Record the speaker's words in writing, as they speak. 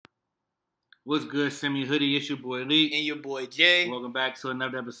What's good? Send me a hoodie. It's your boy Lee. And your boy Jay. Welcome back to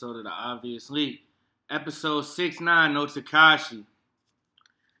another episode of The Obvious Lee. Episode 6'9", no Tekashi.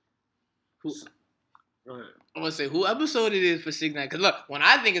 Go ahead. I want to say who episode it is for 6'9". Because look, when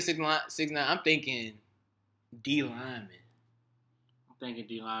I think of 6'9", I'm thinking D lineman. I'm thinking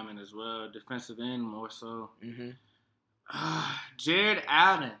D lineman as well. Defensive end more so. Mm-hmm. Jared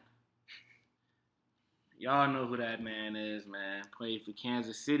Allen. Y'all know who that man is, man. Played for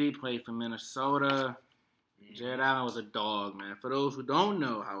Kansas City, played for Minnesota. Jared Allen was a dog, man. For those who don't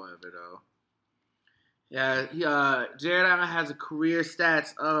know, however, though. Jared Allen has a career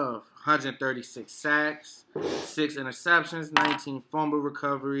stats of 136 sacks, 6 interceptions, 19 fumble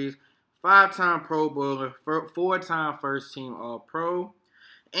recoveries, 5-time Pro Bowler, 4-time first-team All-Pro,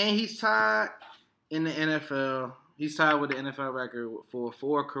 and he's tied in the NFL. He's tied with the NFL record for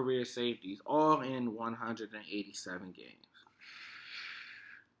 4 career safeties, all in 187 games.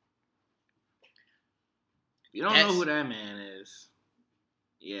 You don't know who that man is.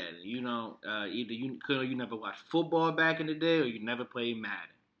 Yeah, you don't. Either you never watched football back in the day, or you never played Madden.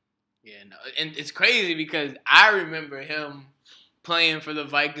 Yeah, no, and it's crazy because I remember him playing for the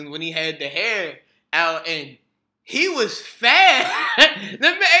Vikings when he had the hair out, and he was fast.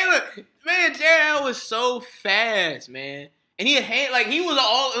 Man, Jared Allen was so fast, man, and he had he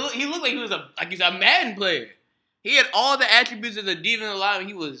looked like he's a Madden player. He had all the attributes of a defensive lineman.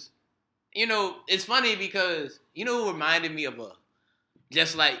 He was, it's funny because who reminded me of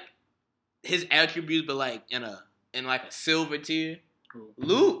just like his attributes, but like in a silver tier.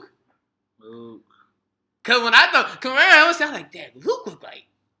 Luke. Cause when I was like, damn, Luke looked like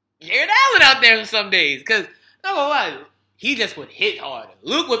Jared Allen out there some days. Cause not gonna lie, he just would hit harder.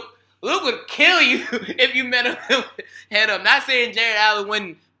 Luke would kill you if you met him head up. Not saying Jared Allen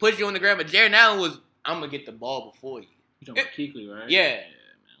wouldn't put you on the ground, but Jared Allen was, I'm gonna get the ball before you. You talking about Kuechly, right? Yeah.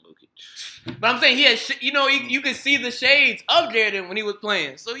 But I'm saying he had, you could see the shades of Jared when he was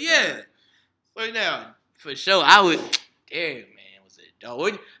playing. So yeah. So now, for sure, I would. Damn, man, was it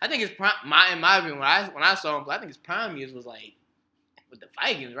dog? I think his prime. In my opinion, when I saw him play, I think his prime years was like with the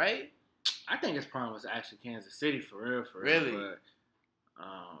Vikings, right? I think his prime was actually Kansas City for real. Really? But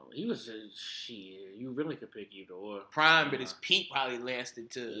he was just shit. You really could pick either or. Prime, but his peak probably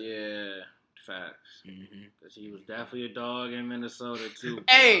lasted to. Yeah. Facts. Because he was definitely a dog in Minnesota, too.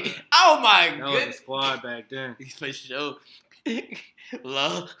 Hey, oh my god. That was a squad back then. For sure.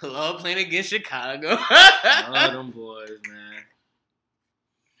 love playing against Chicago. Love them boys, man.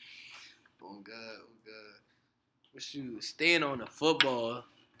 Oh, God. But shoot, staying on the football,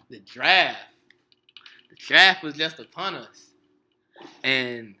 the draft. The draft was just upon us.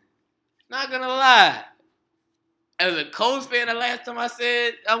 And, not gonna lie, as a Colts fan, the last time I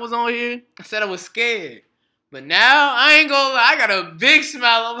said I was on here, I said I was scared. But now, I ain't gonna lie, I got a big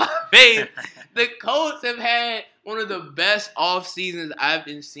smile on my face. The Colts have had one of the best off seasons I've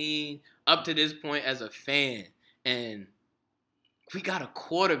been seeing up to this point as a fan. And we got a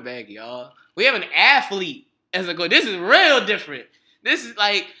quarterback, y'all. We have an athlete as a coach. This is real different. This is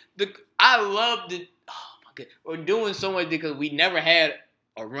like, I love the, oh my God. We're doing so much because we never had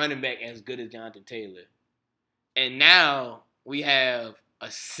a running back as good as Jonathan Taylor. And now we have a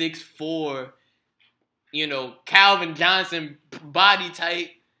 6'4", Calvin Johnson body type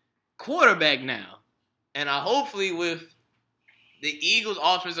quarterback now. And hopefully with the Eagles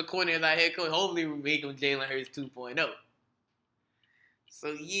offensive coordinator as our head coach, hopefully we make him Jalen Hurts 2.0.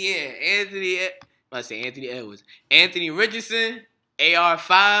 So yeah, Anthony Edwards. Anthony Richardson,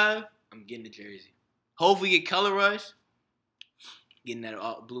 AR5, I'm getting the jersey. Hopefully get color rush. Getting that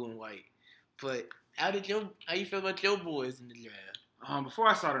all blue and white. But how you feel about your boys in the draft? Before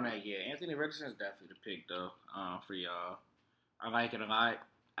I start on that, Anthony Richardson is definitely the pick though. For y'all, I like it a lot.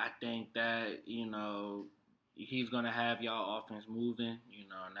 I think that he's gonna have y'all offense moving.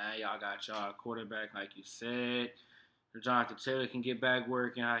 Now y'all got y'all quarterback like you said. Jonathan Taylor can get back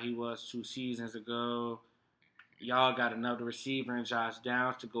working how he was 2 seasons ago. Y'all got another receiver in Josh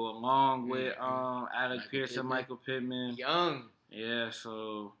Downs to go along with Alec Pierce and Michael Pittman. Young. Yeah,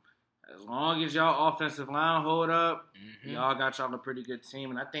 so as long as y'all offensive line hold up, y'all got y'all a pretty good team,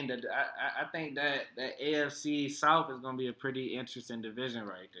 and I think that that AFC South is gonna be a pretty interesting division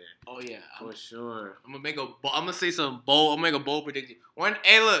right there. Oh yeah, for sure. I'm gonna say something bold. I'm gonna make a bold prediction.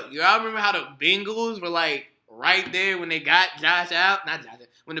 Hey, look, y'all remember how the Bengals were like right there when they got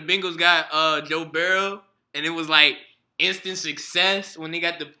when the Bengals got Joe Burrow, and it was like instant success when they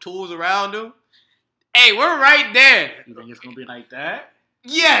got the tools around them. Hey, we're right there. You think it's gonna be like that?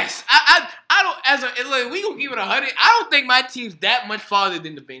 Yes, I don't. We gonna keep it 100. I don't think my team's that much farther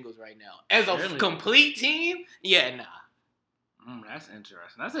than the Bengals right now. As a complete team, yeah, nah. That's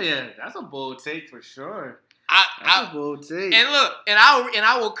interesting. That's a bold take for sure. That's a bold take. And look,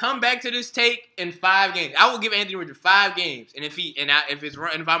 I will come back to this take in 5 games. I will give Anthony Richardson 5 games, and if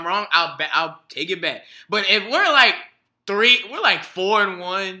I'm wrong, I'll take it back. But if we're like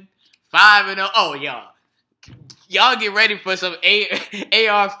 4-1, 5-0. Oh y'all get ready for some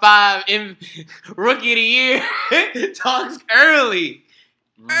AR5 in Rookie of the Year talks early.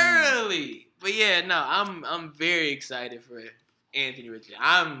 But yeah, no, I'm very excited for Anthony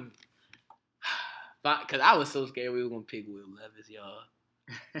Richardson. Because I was so scared we were going to pick Will Levis, y'all.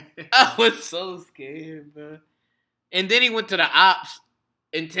 I was so scared, bro. And then he went to the ops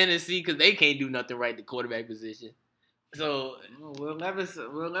in Tennessee because they can't do nothing right at the quarterback position. So Will Levis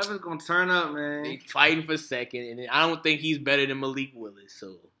going to turn up, man. They fighting for second, and I don't think he's better than Malik Willis.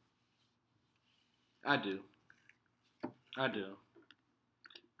 So I do.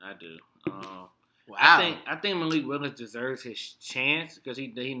 Wow. I think Malik Willis deserves his chance because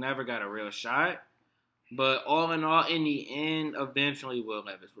he never got a real shot. But all in all, in the end, eventually Will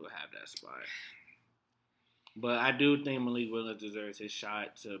Levis will have that spot. But I do think Malik Willis deserves his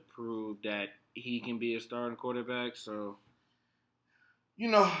shot to prove that he can be a starting quarterback. So,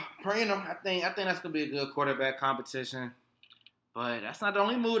 I think that's gonna be a good quarterback competition. But that's not the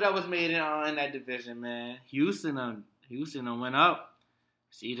only move that was made in that division, man. Houston went up.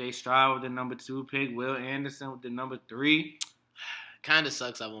 C.J. Stroud with the number 2 pick. Will Anderson with the number 3. Kind of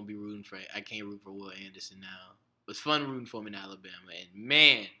sucks I won't be rooting for it. I can't root for Will Anderson now. It was fun rooting for him in Alabama. And,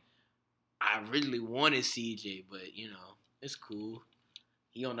 man, I really wanted CJ, but, it's cool.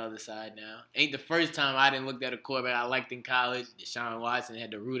 He on the other side now. Ain't the first time I didn't look at a quarterback I liked in college. Deshaun Watson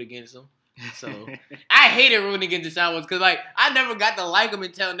had to root against him. So, I hated rooting against Deshaun Watson because, I never got to like him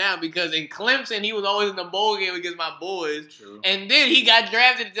until now because in Clemson, he was always in the bowl game against my boys. True. And then he got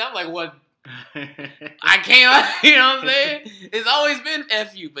drafted. I'm like, what? I can't, you know what I'm saying? It's always been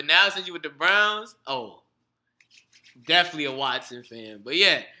FU, but now since you with the Browns, definitely a Watson fan. But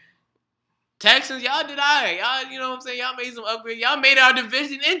yeah, Texans, y'all did all right. Y'all, you know what I'm saying? Y'all made some upgrades. Y'all made our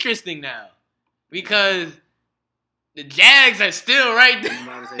division interesting now because the Jags are still right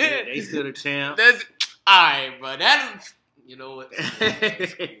there. They still the champs. All right, bro. You know what?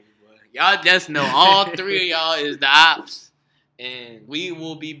 Y'all just know all 3 of y'all is the ops. And we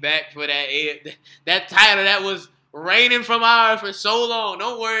will be back for that title that was reigning from ours for so long.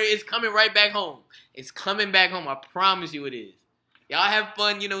 Don't worry, it's coming right back home. It's coming back home. I promise you it is. Y'all have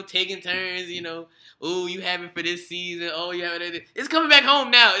fun, taking turns, Ooh, you have it for this season. Oh, you have it. It's coming back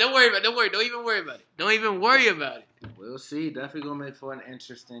home now. Don't worry about it. Don't even worry about it. We'll see. Definitely going to make for an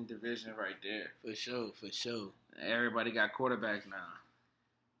interesting division right there. For sure. Everybody got quarterbacks now.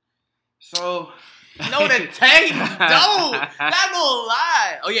 So, no, the tank. Don't. Not gonna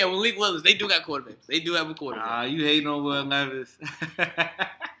lie. Oh, yeah, Malik Willis. They do got quarterbacks. They do have a quarterback. You hating on Will Levis.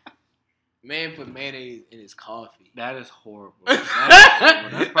 Man put mayonnaise in his coffee. That is horrible.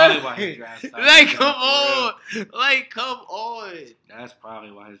 That's probably why his draft started. Come on. That's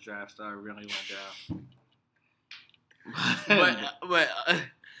probably why his draft started really went down. but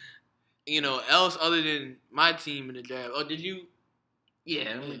else other than my team in the draft. Oh, did you?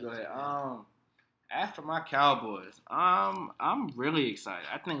 Yeah, let me go ahead. After my Cowboys, I'm really excited.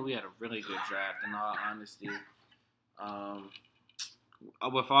 I think we had a really good draft, in all honesty.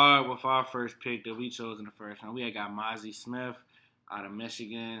 With our first pick that we chose in the first round, we had got Mozzie Smith out of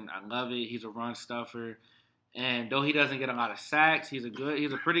Michigan. I love it. He's a run stuffer, and though he doesn't get a lot of sacks, he's a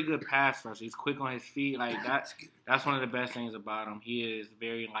pretty good pass rusher. He's quick on his feet. That's one of the best things about him. He is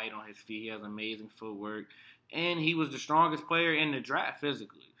very light on his feet. He has amazing footwork. And he was the strongest player in the draft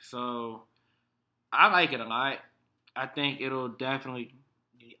physically. So, I like it a lot. I think it'll definitely...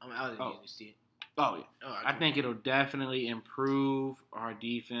 I think it'll definitely improve our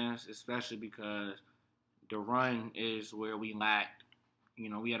defense, especially because the run is where we lacked.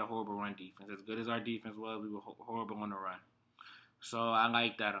 We had a horrible run defense. As good as our defense was, we were horrible on the run. So, I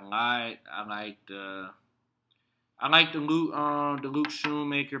like that a lot. I like the Luke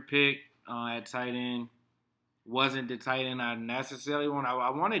Shoemaker pick at tight end. Wasn't the tight end I necessarily wanted.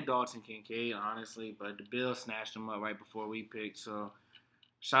 I wanted Dalton Kincaid, honestly, but the Bills snatched him up right before we picked. So,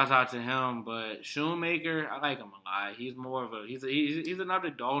 shouts out to him. But Shoemaker, I like him a lot. He's more of he's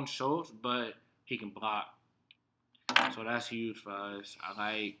another Dalton Schultz, but he can block. So that's huge for us.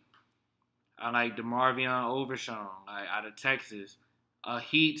 I like DeMarvion Overshown, out of Texas, a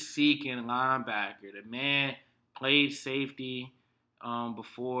heat-seeking linebacker. The man played safety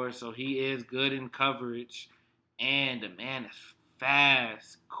before, so he is good in coverage. And the man is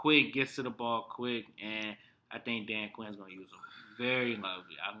fast, quick, gets to the ball quick, and I think Dan Quinn's going to use him very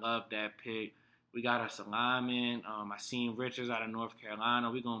lovely. I love that pick. We got us a lineman. I seen Richards out of North Carolina.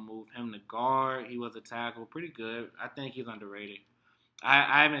 We're going to move him to guard. He was a tackle. Pretty good. I think he's underrated.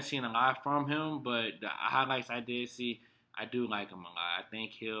 I haven't seen a lot from him, but the highlights I did see, I do like him a lot. I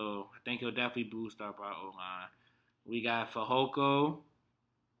think he'll definitely boost up our O-line. We got Fehoko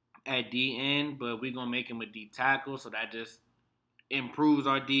at D end, but we're going to make him a D tackle, so that just improves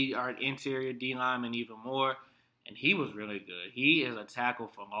our interior D lineman even more. And he was really good. He is a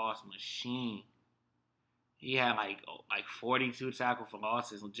tackle for loss machine. He had like 42 tackle for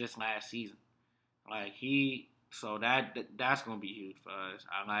losses just last season. So that's gonna be huge for us.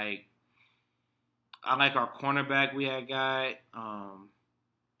 I like our cornerback we had got.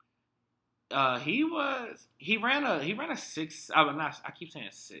 He ran a 6. I keep saying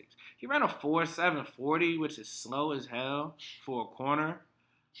 6. He ran a 4.7 40, which is slow as hell for a corner.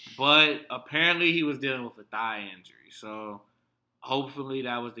 But apparently he was dealing with a thigh injury. So hopefully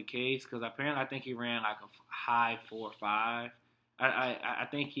that was the case, because apparently I think he ran like a high 4.5. I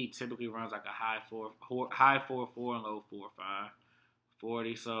think he typically runs like a high 4.4 and low 4.5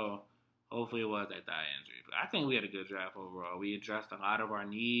 40. So hopefully it was that thigh injury. But I think we had a good draft overall. We addressed a lot of our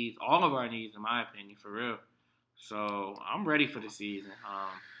needs, all of our needs in my opinion, for real. So I'm ready for the season.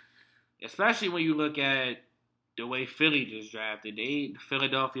 Especially when you look at the way Philly just drafted. The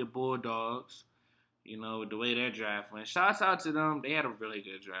Philadelphia Bulldogs, the way their draft went. Shouts out to them. They had a really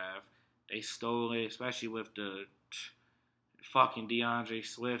good draft. They stole it, especially with the fucking DeAndre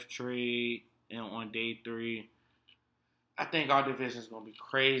Swift trade on day 3. I think our division is going to be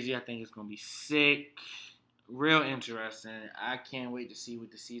crazy. I think it's going to be sick. Real interesting. I can't wait to see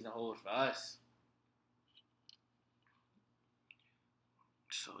what the season holds for us.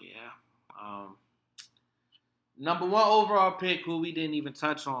 So, yeah. Number 1 overall pick, who we didn't even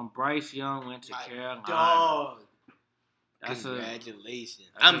touch on, Bryce Young went to Carolina. Dog. Congratulations.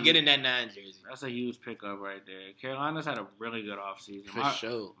 I'm getting that 9 jersey. That's a huge pickup right there. Carolina's had a really good offseason. For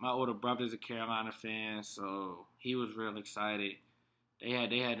sure. My older brother's a Carolina fan, so he was real excited. They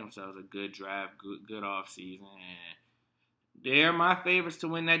had themselves a good draft, good offseason, and they're my favorites to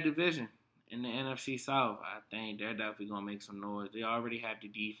win that division in the NFC South. I think they're definitely going to make some noise. They already have the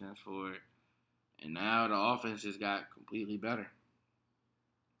defense for it. And now the offense just got completely better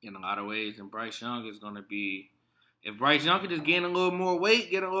in a lot of ways. And Bryce Young is going to be, if Bryce Young could just gain a little more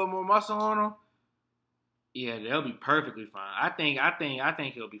weight, get a little more muscle on him, yeah, they'll be perfectly fine. I think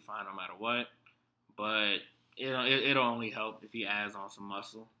he'll be fine no matter what. But it'll only help if he adds on some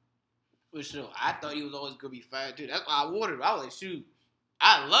muscle. For sure. I thought he was always going to be fine too. That's why I wanted him. I was like, shoot,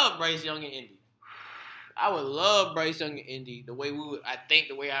 I love Bryce Young in Indy. I would love Bryce Young in Indy the way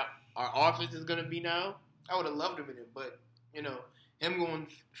our offense is going to be now. I would have loved him in it. But, him going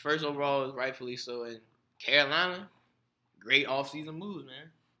first overall is rightfully so. And Carolina, great offseason moves,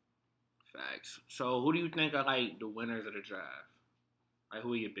 man. Facts. So, who do you think are, the winners of the draft?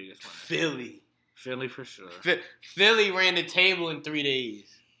 Who are your biggest winners? Philly for sure. Philly ran the table in 3 days.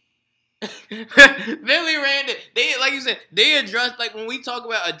 Philly ran it. They, like you said, they addressed, when we talk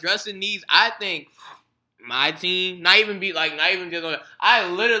about addressing needs, I think my team, not even just on, I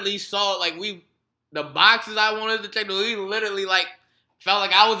literally saw, the boxes I wanted to check, we literally, felt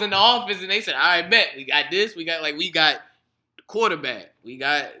like I was in the office, and they said, all right, bet, we got this, we got the quarterback, we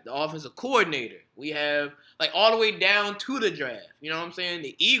got the offensive coordinator, we have, all the way down to the draft, you know what I'm saying?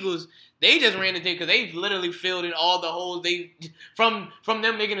 The Eagles, they just ran the thing, because they literally filled in all the holes from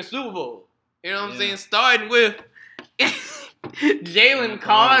them making the Super Bowl, you know what I'm saying? Starting with Jalen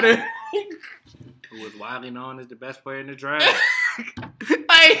Carter, who was widely known as the best player in the draft.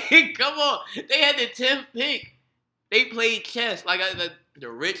 Come on. They had the 10th pick. They played chess. The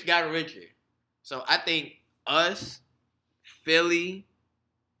rich got richer. So I think us, Philly,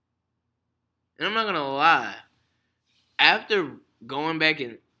 and I'm not going to lie, after going back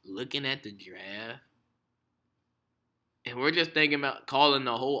and looking at the draft, and we're just thinking about calling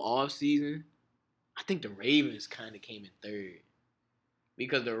the whole offseason, I think the Ravens kind of came in third.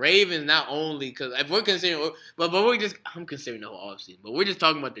 Because the Ravens not only, because if we're considering, I'm considering the whole offseason, but we're just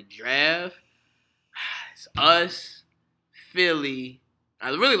talking about the draft. It's us, Philly. I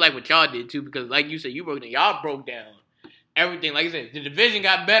really like what y'all did too, because like you said, y'all broke down everything. Like you said, the division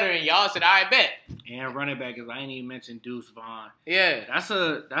got better, and y'all said, "I bet." And running back, I ain't even mentioned Deuce Vaughn. Yeah, that's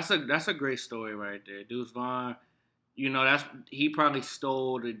a great story right there. Deuce Vaughn. He probably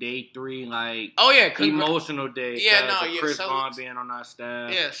stole the day 3 emotional day. Yeah, Chris Vaughn being on our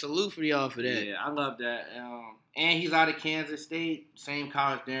staff. Yeah, salute for y'all for that. Yeah, I love that. And he's out of Kansas State, same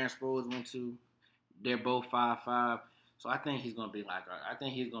college Darren Sproles went to. They're both 5'5", so I think he's gonna be a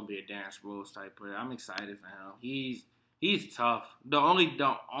Darren Sproles type player. I'm excited for him. He's He's tough. The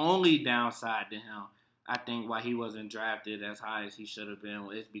only downside to him, I think, why he wasn't drafted as high as he should have been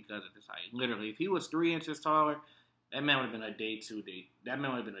is because of his height. Literally, if he was 3 inches taller, that man would have been a day two pick.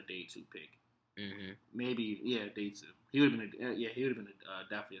 Mm-hmm. Maybe day 2. He would have been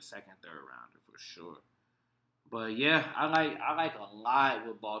definitely a second, third rounder for sure. But yeah, I like a lot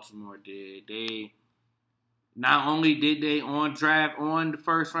what Baltimore did. They not only did they on the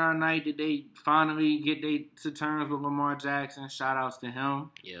first round night, did they finally get to terms with Lamar Jackson. Shout outs to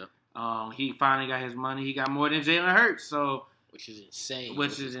him. Yeah. He finally got his money. He got more than Jalen Hurts, so which is insane.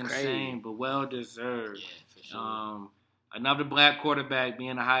 Which is insane, but well deserved. Yeah, for sure. Another black quarterback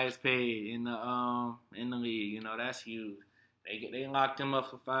being the highest paid in the league. You know, that's huge. They locked him up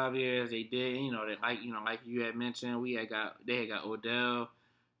for 5 years. They did. Like you had mentioned, they had got Odell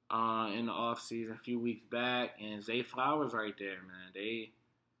in the offseason a few weeks back, and Zay Flowers right there, man.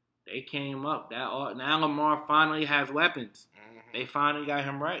 They came up. Now Lamar finally has weapons. Mm-hmm. They finally got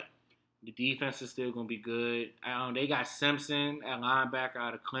him right. The defense is still gonna be good. They got Simpson at linebacker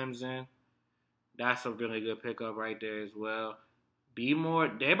out of Clemson. That's a really good pickup right there as well.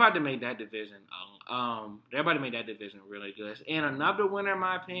 They're about to make that division. They're about to make that division really good. And another winner, in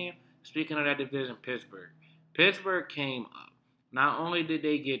my opinion, speaking of that division, Pittsburgh. Pittsburgh came up. Not only did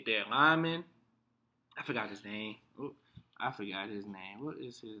they get their lineman, I forgot his name. What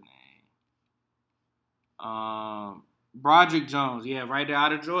is his name? Broderick Jones. Yeah, right there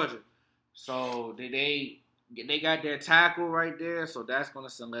out of Georgia. So they got their tackle right there, so that's going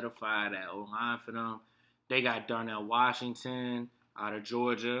to solidify that O-line for them. They got Darnell Washington out of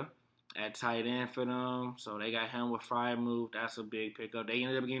Georgia at tight end for them, so they got him with Freiermuth. That's a big pickup. They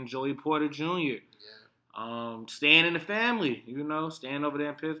ended up getting Joey Porter Jr. Yeah. Staying in the family, staying over there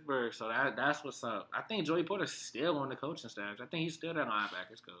in Pittsburgh. So that's what's up. I think Joey Porter's still on the coaching staff. I think he's still that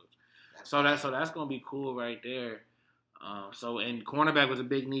linebackers coach. So that's going to be cool right there. And cornerback was a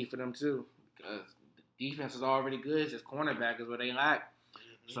big need for them too, because the defense is already good. Just cornerback is what they lack.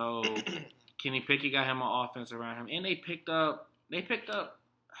 Mm-hmm. So Kenny Pickett got him an offense around him, and they picked up. Who am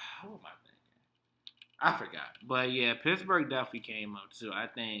I thinking? I forgot. But yeah, Pittsburgh definitely came up too. I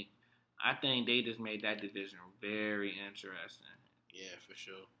think they just made that division very interesting. Yeah, for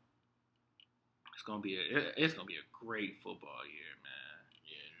sure. It's gonna be a great football year, man.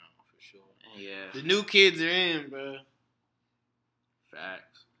 Yeah, no, for sure. Yeah. The new kids are in, bro.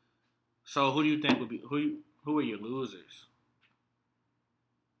 Facts. So who do you think would be who are your losers?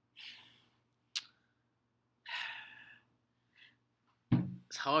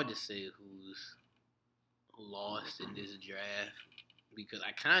 It's hard to say who's lost in this draft because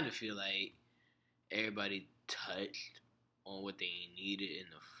I kind of feel like everybody touched on what they needed in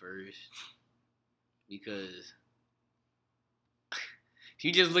the first. Because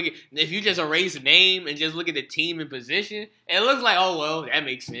if you just erase the name and just look at the team and position, it looks like, oh, well, that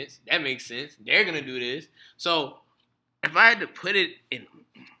makes sense. They're going to do this. So if I had to put it in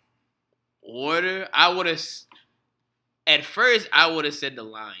order, at first I would have said the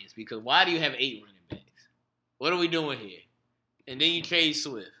Lions, because why do you have 8 running backs? What are we doing here? And then you trade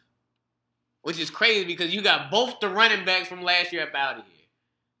Swift, which is crazy because you got both the running backs from last year up out of here.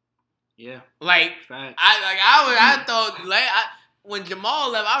 Yeah. Like, facts. I thought, when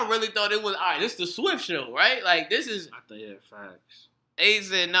Jamal left, I really thought it was, all right, this is the Swift show, right? Like, this is. I thought, yeah, facts. They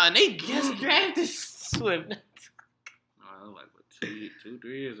said, no, and they just drafted Swift. Like, 2-3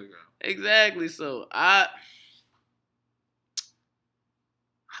 years ago. Exactly. So, I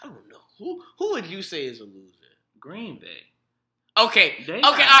don't know. Who would you say is a loser? Green Bay. Okay. Okay.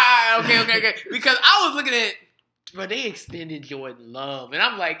 Because I was looking at, but they extended Jordan Love, and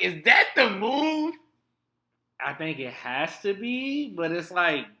I'm like, is that the move? I think it has to be, but it's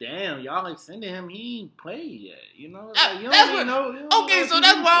like, damn, y'all extended him. He ain't played yet, So that's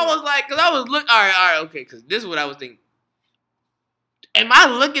why I was like, because I was looking. All right, okay, because this is what I was thinking. Am I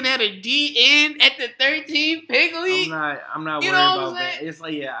looking at a DN at the 13th pick league? I'm not worried about that. It's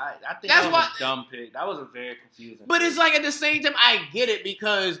like, yeah, I think that was a dumb pick. That was a very confusing. But pick. It's like at the same time, I get it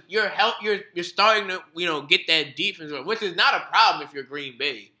because you're starting to get that defense, which is not a problem if you're Green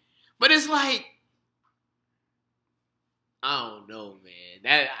Bay. But it's like, I don't know,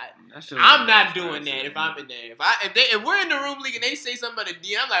 man. I'm not doing that if I'm in there. If we're in the room league and they say something about a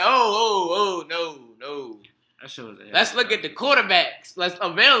DN, I'm like, oh, no. Let's look at the quarterbacks that's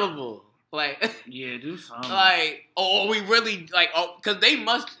available. Like, yeah, do something. Like, we really because they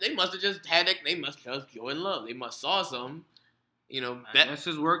must have just had it. They must trust Jordan Love. They must saw something. That's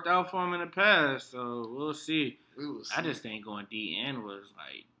just worked out for him in the past. So we'll see. I just think going DN was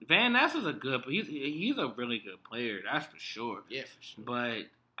like Van Ness is a good. He's a really good player. That's for sure. Yeah, for sure. But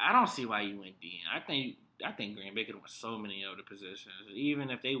I don't see why you went DN. I think I think Green Bay could win so many other positions, even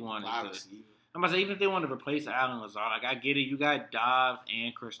if they wanted Wide to. receiver. I'm about to say, even if they wanted to replace Allen Lazard, like I get it, you got Dobbs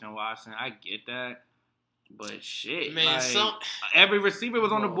and Christian Watson, I get that, but shit, Man, like, every receiver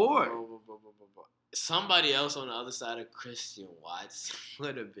was on the board. Bro. Somebody else on the other side of Christian Watson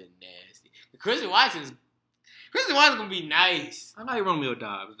would have been nasty. Christian Watson's gonna be nice. I like Romeo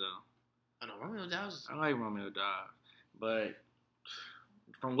Dobbs though. I know Romeo Dobbs. I like Romeo Dobbs, but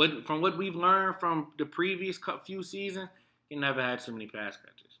from what we've learned from the previous few seasons, he never had too many pass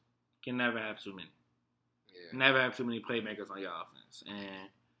catches. Can never have too many. Yeah. Never have too many playmakers on your offense. And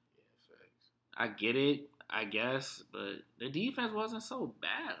I get it, I guess, but the defense wasn't so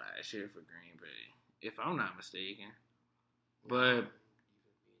bad last year for Green Bay, if I'm not mistaken. But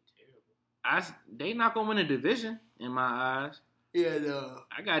they not gonna win a division in my eyes. Yeah, no.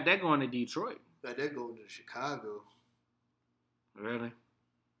 I got that going to Detroit. Got that going to Chicago. Really?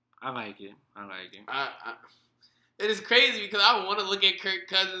 I like it. It is crazy because I want to look at Kirk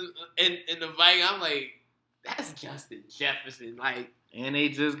Cousins in the Vikings. I'm like, that's Justin Jefferson. Like, and they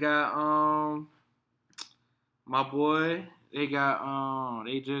just got my boy. They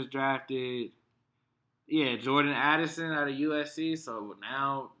just drafted Jordan Addison out of USC. So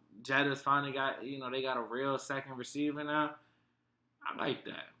now Jetta's finally got they got a real second receiver now. I like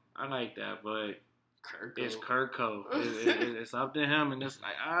that, but it's Kirko. It's up to him, and it's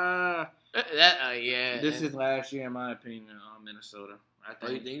like This is last year, in my opinion, Minnesota.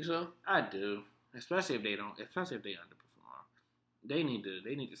 You think so? I do, especially if they underperform. They need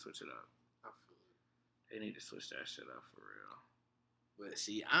to switch it up. They need to switch that shit up for real. But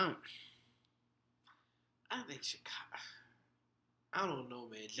see, I think Chicago. I don't know,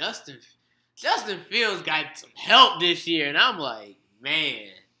 man. Justin Fields got some help this year, and I'm like, man,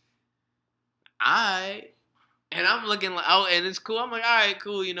 and I'm looking like, and it's cool. I'm like, all right,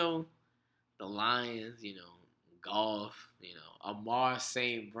 cool. The Lions, Goff, Amar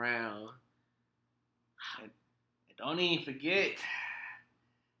St. Brown. Don't even forget,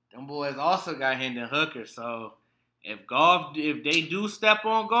 them boys also got Hendon Hooker. So if they do step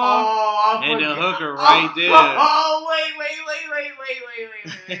on Goff, Hendon Hooker right there. Oh, wait.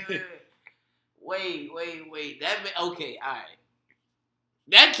 Okay, all right.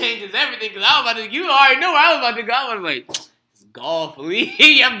 That changes everything because you already know where I was about to go. I was like, it's Goff,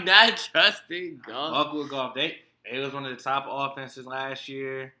 Lee. I'm not trusting Goff. Fuck with Goff. They was one of the top offenses last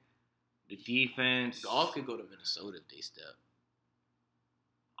year. The defense. Goff could go to Minnesota if they step.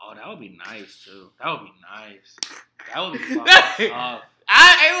 Oh, that would be nice too. That would be fucking tough.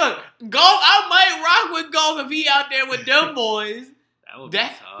 Hey, look, Goff. I might rock with Goff if he out there with them boys. That would be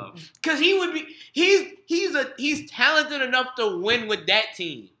tough. Cause he would be. He's talented enough to win with that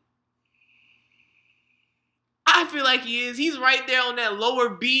team. I feel like he is. He's right there on that lower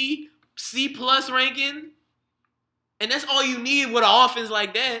B, C+ ranking, and that's all you need with an offense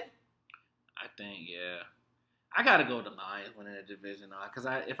like that. I think, yeah. I gotta go with the Lions winning the division, because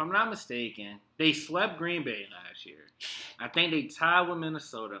if I'm not mistaken, they swept Green Bay last year. I think they tied with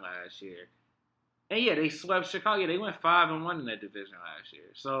Minnesota last year. And yeah, they swept Chicago. They went 5-1 in that division last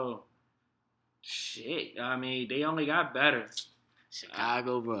year. So, shit. I mean, they only got better.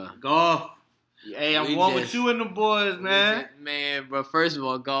 Chicago, bro. Goff. Hey, I'm going with you and the boys, man. Man, bro. First of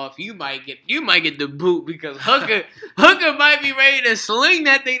all, Goff, you might get the boot because Hooker might be ready to sling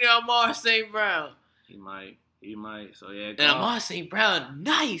that thing to Amar St. Brown. He might. So yeah. And Amar St. Brown,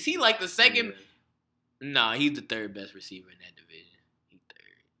 nice. He like the second. Yeah. Nah, he's the third best receiver in that division.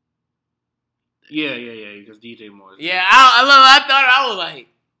 Yeah, because DJ Moore. Yeah, I was like,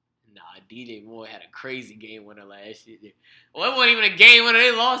 nah, DJ Moore had a crazy game winner last year. Well, it wasn't even a game winner.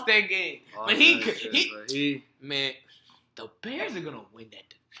 They lost that game. But man, the Bears are going to win that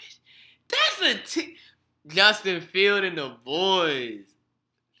division. That's Justin Field and the boys.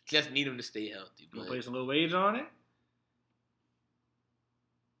 Just need them to stay healthy. You play some little wage on it?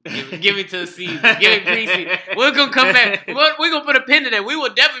 Give it to the season. Give it preseason. We're gonna come back. We're gonna put a pin to that. We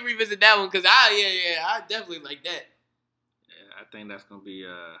will definitely revisit that one because I definitely like that. Yeah, I think that's gonna be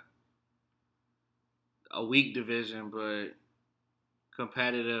a weak division, but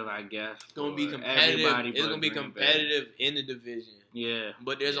competitive. I guess it's gonna be competitive. It's gonna be competitive in the division. Yeah,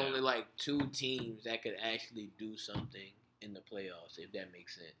 but there's only like 2 teams that could actually do something in the playoffs, if that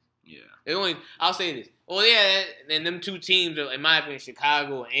makes sense. Yeah. I'll say this. Well, yeah, and them 2 teams are, in my opinion,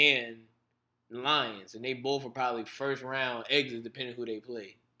 Chicago and the Lions, and they both are probably first round exits depending who they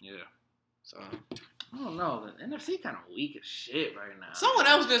play. Yeah. So I don't know. The NFC kind of weak as shit right now. Someone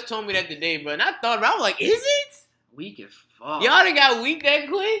else just told me that today, bro, and I thought about it. I was like, is it? Weak as fuck. Y'all done got weak that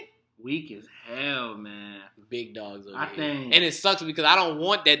quick? Weak as hell, man. Big dogs over I here. think. And it sucks because I don't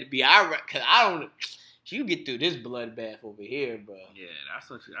want that to be. you get through this bloodbath over here, bro. Yeah,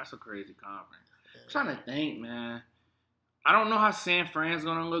 that's a crazy conference. I'm trying to think, man. I don't know how San Fran's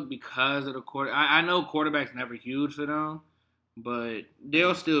gonna look because of the quarter. I know quarterback's never huge for them, but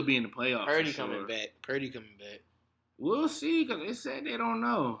they'll still be in the playoffs. Purdy coming back. We'll see, because they said they don't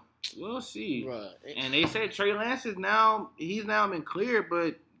know. We'll see. Right. And they said Trey Lance he's now been cleared,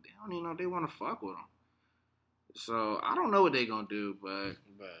 but they don't even know if they want to fuck with him. So I don't know what they're gonna do, but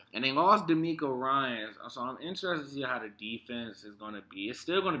and they lost D'Amico Ryans, so I'm interested to see how the defense is gonna be. It's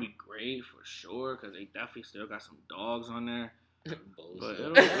still gonna be great for sure, because they definitely still got some dogs on there. But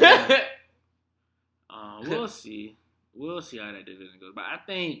we'll see. We'll see how that division goes. But I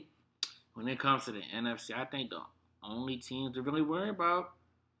think when it comes to the NFC, I think the only teams to really worry about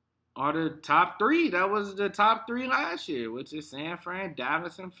are the top three. That was the top three last year, which is San Fran,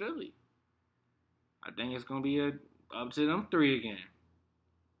 Dallas, and Philly. I think it's going to be up to them three again.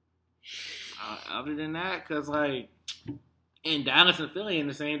 Other than that, because, like, and Dallas and Philly in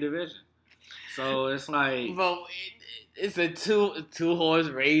the same division. So it's like... Bro, it's a two-horse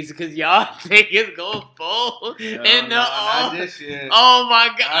race because y'all think it's going full. Not this year. Oh, my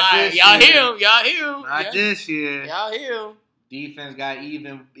God. Y'all hear him. Not this year. Y'all hear him. Defense got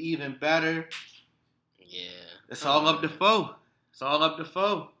even better. Yeah. It's all up to Foe. It's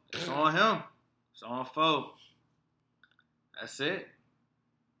on him. It's on Foe. That's it.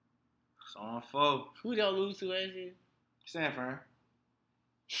 It's on Foe. Who y'all lose to last year? San Fran.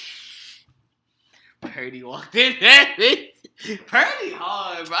 Purdy walked in that bitch. Purdy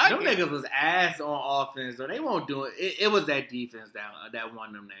hard, bro. Them niggas was ass on offense, so they won't do it. It was that defense that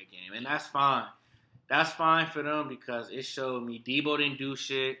won them that game, and that's fine. That's fine for them because it showed me Debo didn't do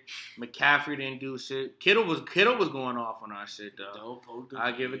shit, McCaffrey didn't do shit. Kittle was going off on our shit though. Don't poke the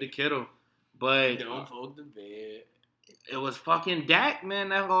I give it to Kittle, but don't poke the bed. It was fucking Dak, man,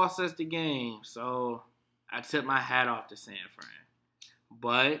 that lost us the game. So I took my hat off to San Fran.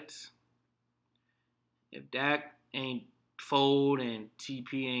 But if Dak ain't fold and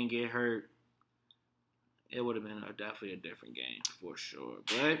TP ain't get hurt, it would have been definitely a different game for sure.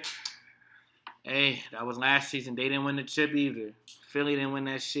 But hey, that was last season. They didn't win the chip either. Philly didn't win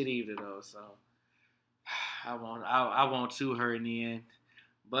that shit either though. So I won't too hurt in the end.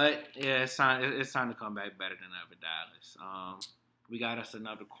 But yeah, it's time to come back better than ever, Dallas. We got us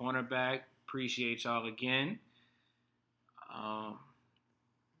another cornerback. Appreciate y'all again. I'm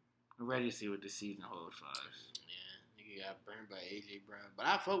ready to see what the season holds for us. Yeah, nigga got burned by AJ Brown, but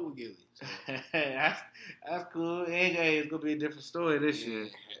I fuck with Gilly. So. that's cool. AJ is gonna be a different story this year.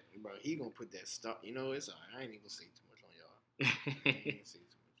 Bro, he gonna put that stuff. You know, it's alright. I ain't even gonna say too much on y'all.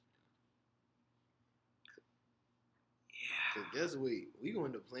 Cause guess what? We gonna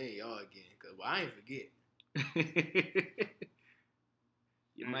end up playing y'all again. Cause I ain't forget.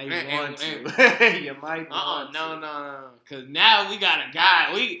 You might want to. You might want to. No. Cause now we got a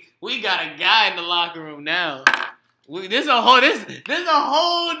guy. We got a guy in the locker room now. This a whole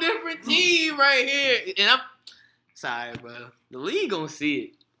different team right here. And I'm sorry, bro. The league gonna see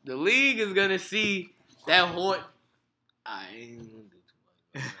it. The league is gonna see that Hort. I ain't gonna do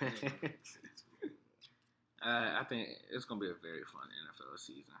too much. I think it's going to be a very fun NFL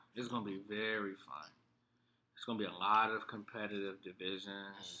season. It's going to be very fun. It's going to be a lot of competitive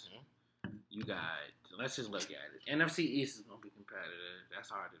divisions. Mm-hmm. Let's just look at it. NFC East is going to be competitive. That's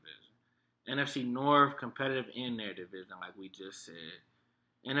our division. NFC North, competitive in their division, like we just said.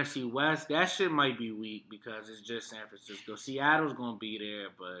 NFC West, that shit might be weak because it's just San Francisco. Seattle's going to be there,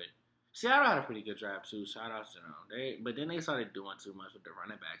 but Seattle had a pretty good draft too. Shout out to them. But then they started doing too much with the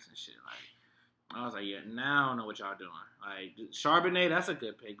running backs and shit. Like, I was like, yeah, now I don't know what y'all doing. Like, Charbonnet, that's a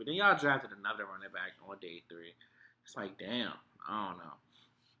good pick. But then y'all drafted another running back on day 3. It's like, damn, I don't know.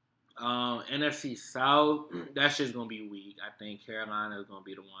 NFC South, that shit's going to be weak. I think Carolina is going to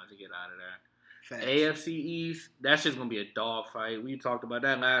be the ones to get out of there. Facts. AFC East, that shit's going to be a dog fight. We talked about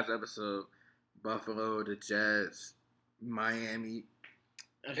that last episode. Buffalo, the Jets, Miami.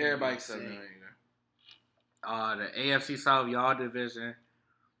 Everybody's something. The AFC South, y'all division.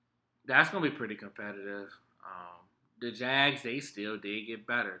 That's going to be pretty competitive. The Jags, they still did get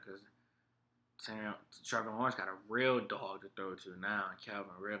better because Trevor Lawrence got a real dog to throw to now, and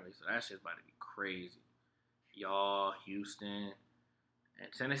Calvin Ridley. So that shit's about to be crazy. Y'all, Houston,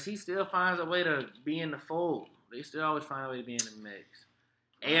 and Tennessee still finds a way to be in the fold. They still always find a way to be in the mix.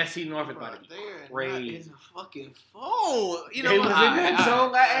 AFC North is about to be crazy. Not in the fucking fold. You know, they was in that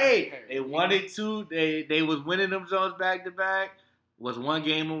zone. Like, hey, they wanted to. They was winning them zones back to back. Was one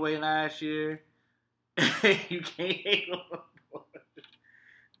game away last year. You can't hate on them.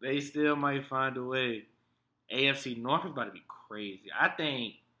 They still might find a way. AFC North is about to be crazy. I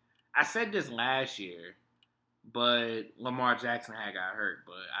think I said this last year, but Lamar Jackson had got hurt.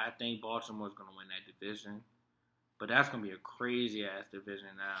 But I think Baltimore's going to win that division. But that's going to be a crazy-ass division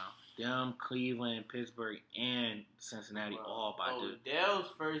now. Them, Cleveland, Pittsburgh, and Cincinnati all about to. Odell's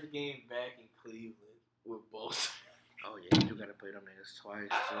first game back in Cleveland with Baltimore. Oh, yeah, you got to play them niggas twice,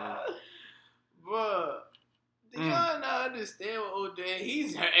 too. Bruh. Do y'all not understand what Odell?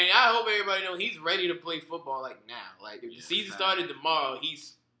 And I hope everybody knows he's ready to play football like now. Like if the season started tomorrow,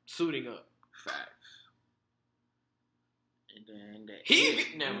 he's suiting up. Facts. And then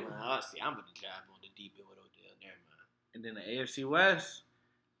Never mind. I'll see. I'm gonna drive on the deep end with Odell. Never mind. And then the AFC West,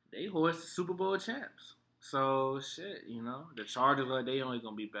 they hoist the Super Bowl champs. So shit, the Chargers they only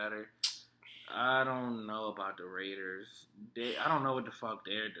gonna be better. I don't know about the Raiders. I don't know what the fuck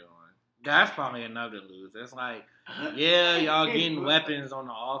they're doing. That's probably another lose. It's like, yeah, y'all getting weapons on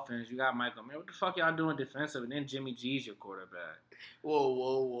the offense. You got Michael. Man, what the fuck y'all doing defensive? And then Jimmy G's your quarterback.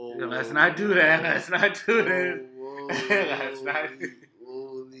 Whoa. Let's not do that. Let's not do this. Let's not.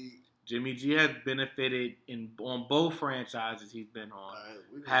 Jimmy G has benefited on both franchises he's been on,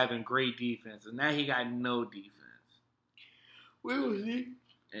 having great defense. And now he got no defense. We will see.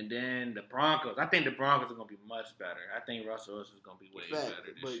 And then the Broncos. I think the Broncos are going to be much better. I think Russell Wilson is going to be way better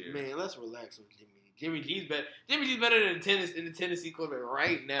this year. But, man, let's relax on Jimmy. Jimmy G's better. Jimmy G's better than the Tennessee quarterback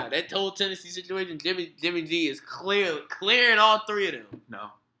right now. That whole Tennessee situation, Jimmy G is clearing all three of them.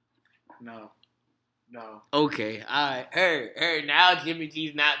 No. Okay, all right. Heard. Now Jimmy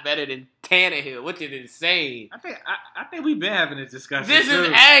G's not better than Tannehill, which is insane. I think we've been having this discussion. This is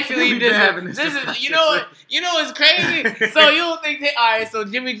actually this is you know what's crazy. So you don't think all right? So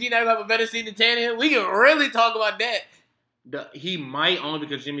Jimmy G not gonna have a better season than Tannehill? We can really talk about that. He might only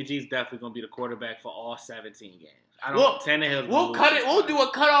because Jimmy G is definitely gonna be the quarterback for all 17 games. Tannehill. We'll cut it. We'll do a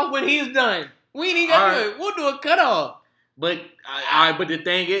cutoff when he's done. We ain't even gotta do it. We'll do a cutoff. But all right. But the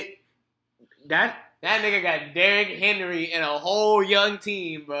thing is that nigga got Derrick Henry and a whole young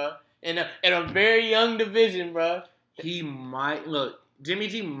team, bro. In a very young division, bro. Jimmy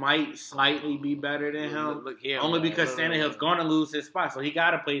G might slightly be better than him. Look here, only because Tannehill's gonna lose his spot, so he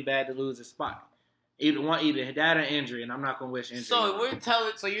gotta play bad to lose his spot. Either that or injury, and I'm not gonna wish injury.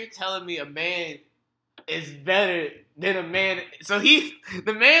 So you're telling me a man is better than a man. So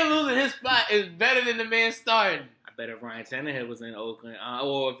the man losing his spot is better than the man starting. I bet if Ryan Tannehill was in Oakland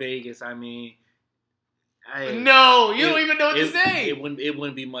or Vegas, I mean. You don't even know what to say. It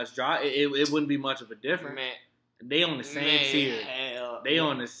wouldn't be much drop. It wouldn't be much of a difference. Man, they on the same tier. They man.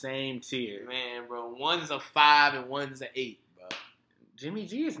 on the same tier. Man, bro, one's a 5 and one's a 8, bro. Jimmy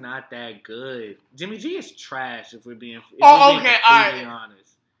G is not that good. Jimmy G is trash. If we're being okay, all right.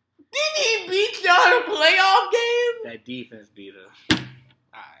 Honest. Didn't he beat y'all in a playoff game? That defense beat us.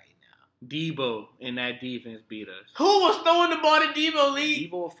 Debo in that defense beat us. Who was throwing the ball to Debo, Lee?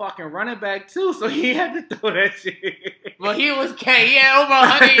 Debo a fucking running back too, so he had to throw that shit. But he had over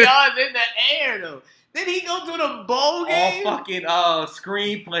 100 yards in the air though. Did he go to the bowl game? All fucking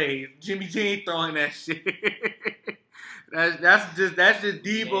screenplays. Jimmy G ain't throwing that shit. that's just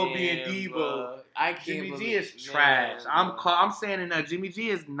Debo being Debo. Bro. I can't. Jimmy G is trash. I'm saying it now. Jimmy G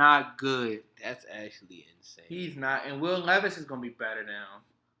is not good. That's actually insane. He's not, and Will Levis is gonna be better than him.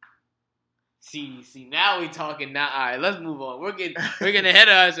 See, now we talking. Now, all right, let's move on. We're getting ahead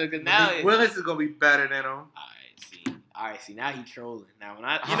of us because now Willis is gonna be better than him. All right, see, now he trolling. Now when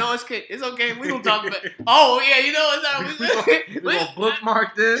it's okay. We gonna talk about. Oh yeah, we gonna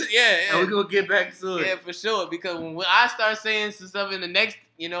bookmark this. Yeah, and we gonna get back to it. Yeah, for sure. Because when I start saying some stuff in the next,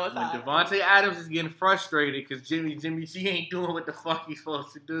 it's when Devontae Adams is getting frustrated because Jimmy G ain't doing what the fuck he's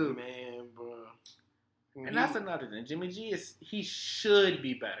supposed to do. Man, bro. And that's another thing. Jimmy G he should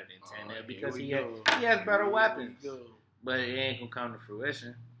be better than Tannehill because he has better weapons. But it ain't gonna come to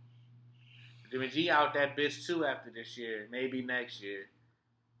fruition. Jimmy G out that bitch too after this year, maybe next year.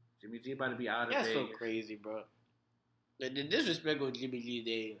 Jimmy G about to be out of Vegas. That's so crazy, bro. The disrespect on Jimmy G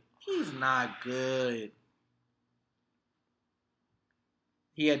there. He's not good.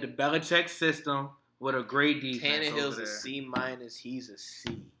 He had the Belichick system with a great defense. Tannehill's a C-. He's a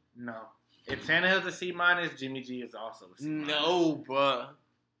C. No. If Tannehill's a C-, Jimmy G is also a C-. No, bro.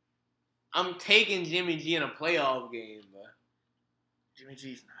 I'm taking Jimmy G in a playoff game, bro. Jimmy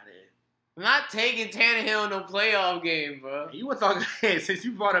G's not it. I'm not taking Tannehill in a playoff game, bro. You were talking since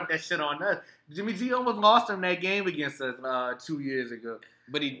you brought up that shit on us. Jimmy G almost lost him that game against us 2 years ago.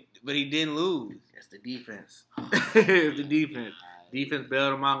 But he didn't lose. It's the defense. It's the defense. Defense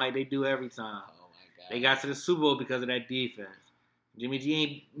bailed them out like they do every time. Oh my God. They got to the Super Bowl because of that defense. Jimmy G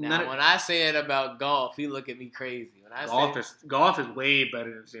ain't. Now, when I say it about golf, he look at me crazy. Golf is way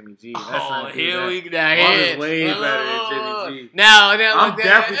better than Jimmy G. Here we go. Golf is way better than Jimmy G. Now I'm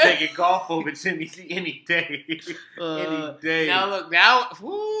definitely taking golf over Jimmy G any day. Any day. Now,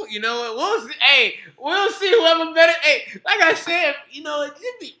 you know what? We'll see whoever better. Hey, like I said, you know,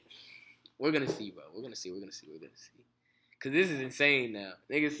 Jimmy. We're gonna see, bro. We're gonna see. Cause this is insane now.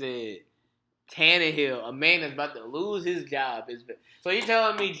 Nigga said Tannehill, a man that's about to lose his job, so you're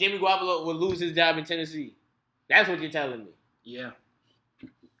telling me Jimmy Garoppolo will lose his job in Tennessee? That's what you're telling me. Yeah.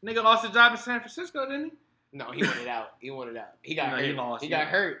 Nigga lost his job in San Francisco, didn't he? No, he wanted out. He got hurt. He got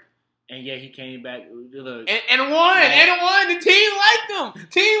hurt. And yeah, he came back. Look, and won. And won. The team liked him.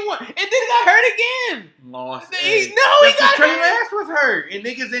 Team won. And then he got hurt again. Lost. He got Trey hurt. Lance was hurt. And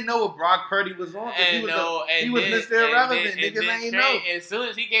niggas didn't know what Brock Purdy was on. He was Mr. Irrelevant. Niggas ain't know. As soon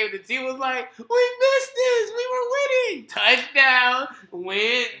as he came to the team, was like, we missed this. We were winning. Touchdown.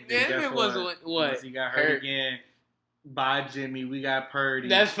 Win. Then it was what? Once he got hurt again. Bye, Jimmy. We got Purdy.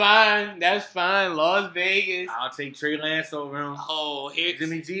 That's fine. Las Vegas. I'll take Trey Lance over him. Oh, here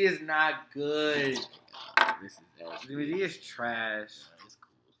Jimmy G is not good. Jimmy G is trash. That's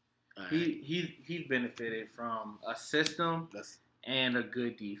cool. Right. He's benefited from a system and a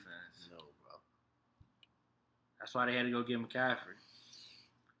good defense. No, bro. That's why they had to go get McCaffrey.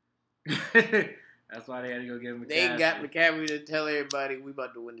 That's why they had to go get McCaffrey. They got McCaffrey to tell everybody we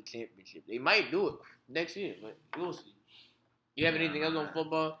about to win the championship. They might do it next year, but we'll see. You have anything else on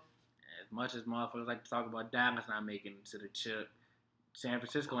football? As much as motherfuckers like to talk about Dallas not making it to the chip, San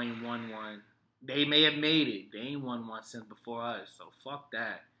Francisco ain't won one. They may have made it. They ain't won one since before us, so fuck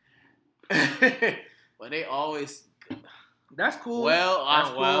that. But they always... That's cool. Well.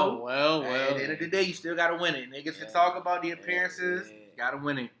 At the end of the day, you still gotta win it. Niggas can talk about the appearances. You gotta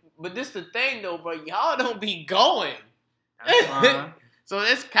win it. But this the thing, though, bro. Y'all don't be going. That's fine. So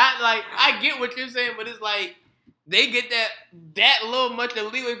it's kind of like, I get what you're saying, but it's like, they get that little much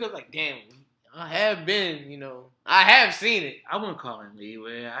of leeway because, like, damn, I have been, I have seen it. I wouldn't call it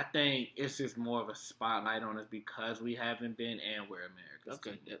leeway. I think it's just more of a spotlight on us because we haven't been and we're America's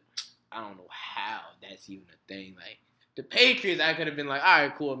team. I don't know how that's even a thing. Like, the Patriots, I could have been like, all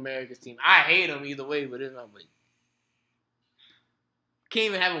right, cool, America's team. I hate them either way, but it's not like, can't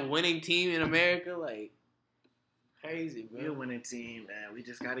even have a winning team in America, like, crazy, bro. We're a winning team, man. We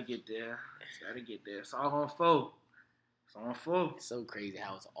just gotta get there. It's all on four. It's so crazy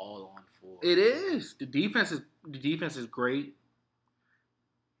how it's all on four. It is. The defense is great.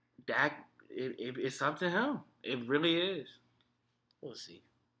 Dak, it's up to him. It really is. We'll see.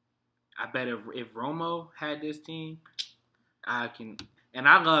 I bet if Romo had this team, I can. And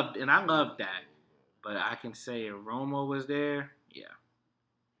I love Dak, but I can say if Romo was there,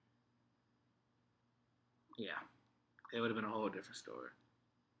 yeah. It would have been a whole different story.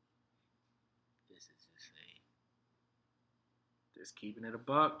 This is insane. Just keeping it a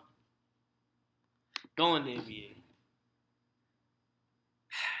buck. Going to NBA.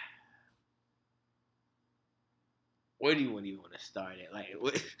 Where do you even want to start at? Like,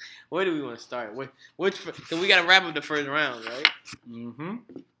 where do we want to start? So we got to wrap up the first round, right? Mm-hmm.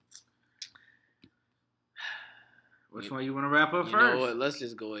 Which one you want to wrap up first? You know what? Let's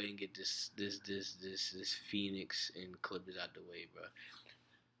just go ahead and get this Phoenix and Clippers out the way, bro.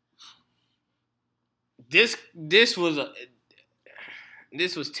 This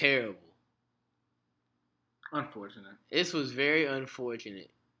was terrible. Unfortunate. This was very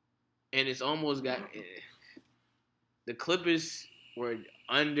unfortunate, and it's almost got the Clippers were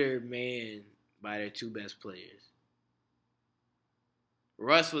undermanned by their two best players.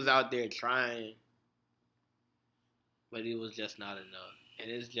 Russ was out there trying, but it was just not enough. And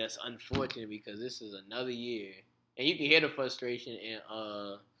it's just unfortunate because this is another year. And you can hear the frustration in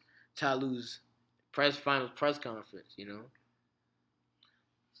Ty Lue's finals press conference,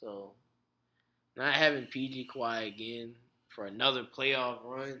 So, not having PG Kawhi again for another playoff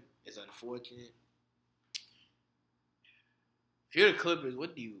run is unfortunate. If you're the Clippers,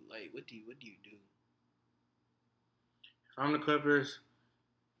 what do you like? What do you do? If I'm the Clippers,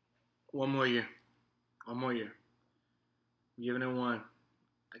 one more year. Giving it one.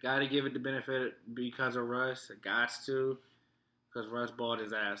 I got to give it the benefit because of Russ. I got to. Because Russ balled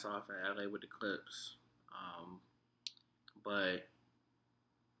his ass off at LA with the Clips. But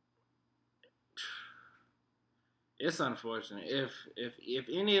it's unfortunate. If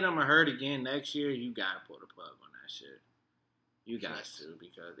any of them are hurt again next year, you got to pull the plug on that shit. You got to.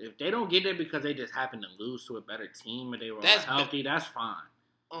 Because if they don't get there because they just happen to lose to a better team or they were healthy, that's fine.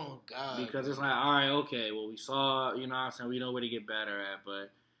 Oh, God. Because it's like, all right, okay, well, we saw, what I'm saying, we know where to get better at.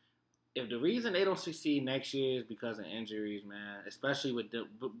 But if the reason they don't succeed next year is because of injuries, man, especially with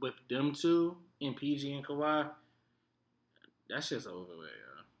them two in PG and Kawhi, That shit's over with,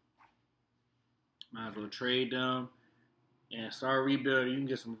 yo. Might as well trade them and start rebuilding. You can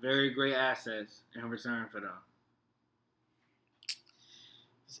get some very great assets in return for them.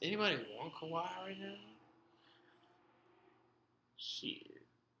 Does anybody want Kawhi right now? Shit.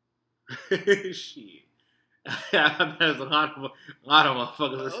 Shit. There's a lot of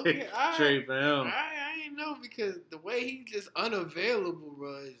motherfuckers that trade for him. I ain't know because the way he's just unavailable,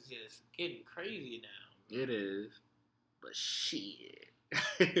 bro, is just getting crazy now. It is. But shit.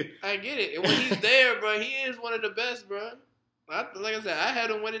 I get it. And when he's there, bro, he is one of the best, bro. Like I said, I had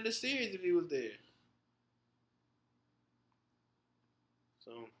him winning the series if he was there.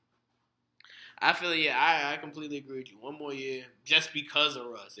 So, I feel, I completely agree with you. One more year just because of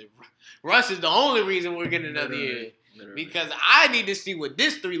Russ. Russ is the only reason we're getting another year. Literally. Because I need to see what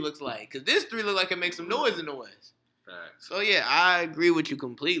this 3 looks like. Because this 3 look like it makes some noise in the West. Facts. So, yeah, I agree with you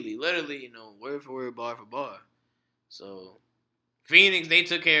completely. Literally, word for word, bar for bar. So, Phoenix, they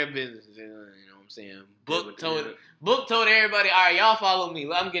took care of business. You know what I'm saying? Book told everybody, all right, y'all follow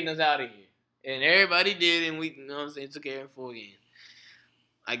me. I'm getting us out of here. And everybody did, and we, took care of 4 games.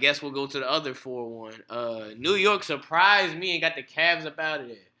 I guess we'll go to the other 4-1. New York surprised me and got the Cavs up out of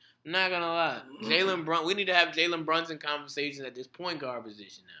there. I'm not going to lie. We need to have Jalen Brunson conversations at this point guard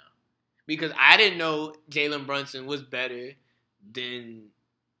position now. Because I didn't know Jalen Brunson was better than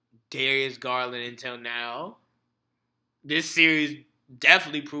Darius Garland until now. This series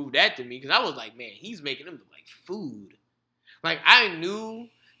definitely proved that to me because I was like, man, he's making them look like food. Like, I knew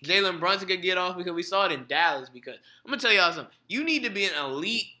Jalen Brunson could get off because we saw it in Dallas. Because I'm going to tell y'all something. You need to be an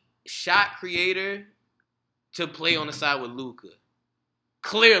elite shot creator to play on the side with Luka.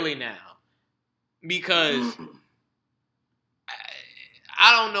 Clearly now. Because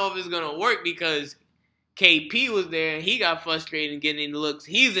I don't know if it's going to work because KP was there and he got frustrated and getting in the looks.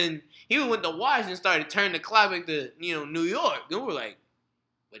 He went to Washington and started turning the clock back to, New York. And we're like,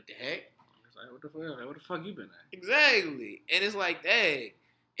 what the heck? It's like, what the fuck you been at? Exactly. And it's like, dang.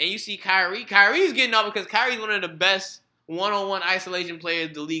 And you see Kyrie. Kyrie's getting off because Kyrie's one of the best one-on-one isolation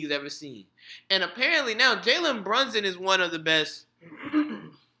players the league has ever seen. And apparently now Jalen Brunson is one of the best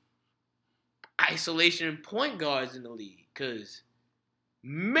isolation point guards in the league. Because,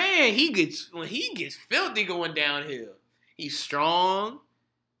 man, when he gets filthy going downhill. He's strong,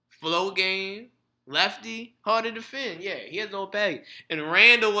 flow game, lefty, hard to defend. Yeah, he has no package. And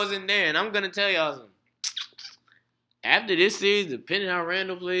Randall wasn't there. And I'm going to tell y'all something. After this series, depending on how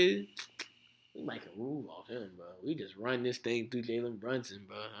Randall plays, we might can move off him, bro. We just run this thing through Jalen Brunson,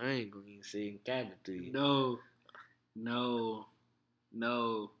 bro. I ain't going to say cap it to you. No.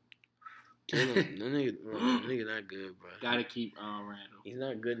 Nigga not good, bro. Gotta keep Randall. He's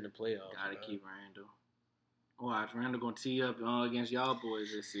not good in the playoffs. Gotta keep Randall. Watch, Randall gonna tee up against y'all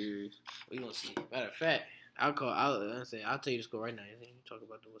boys this series. We gonna see. Matter of fact, I'll tell you the score right now. You talk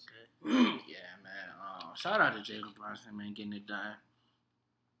about what's that? Yeah, man. Shout out to Jalen Brunson, man, getting it done.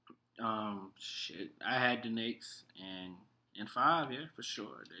 I had the Knicks and in 5, yeah, for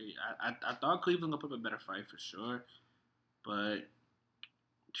sure. I thought Cleveland gonna put up a better fight for sure, but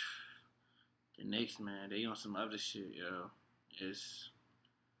the Knicks, man, they on some other shit, yo.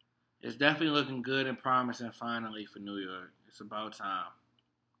 It's definitely looking good and promising finally for New York. It's about time.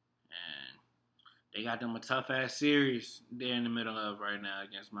 And they got them a tough-ass series they're in the middle of right now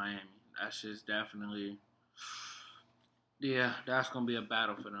against Miami. That's just definitely, that's going to be a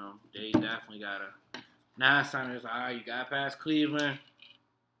battle for them. They definitely got to. Now it's time to all right, you got past Cleveland.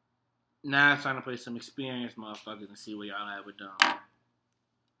 Now it's time to play some experienced motherfuckers and see what y'all have with them.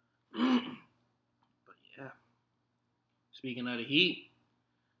 But, yeah. Speaking of the Heat,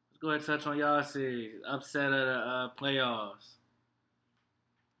 go ahead and touch on y'all series. Upset of the playoffs.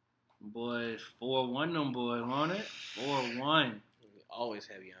 Boys, 4-1 them boys, wasn't it? 4-1. We always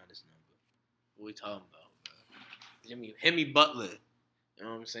have you on this number. What we talking about, bro? Jimmy Butler. You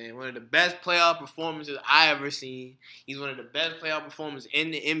know what I'm saying? One of the best playoff performances I ever seen. He's one of the best playoff performers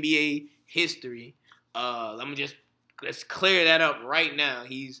in the NBA history. Let's clear that up right now.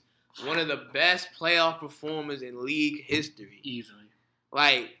 He's one of the best playoff performers in league history. Easily.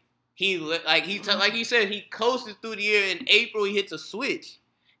 Like he said, he coasted through the year. In April, he hits a switch,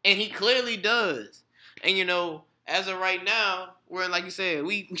 and he clearly does. And as of right now, we're like you said,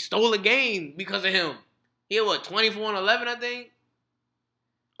 we stole a game because of him. He had 24 and 11, I think,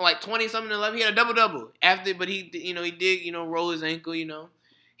 like 20 something 11. He had a double after, but he did roll his ankle.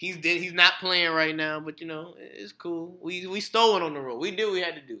 He's not playing right now, but it's cool. We stole it on the road. We did what we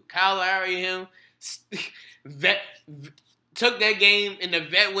had to do. Kyle Lowry and him took that game in the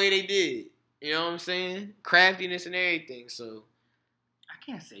vet way they did. You know what I'm saying? Craftiness and everything. So I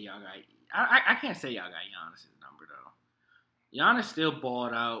can't say y'all got Giannis's number though. Giannis still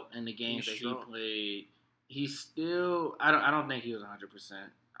balled out in the games He's that he played. He's still. I don't think he was 100%.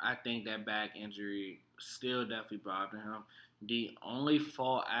 I think that back injury still definitely bothered him. The only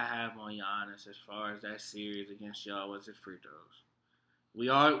fault I have on Giannis as far as that series against y'all was his free throws.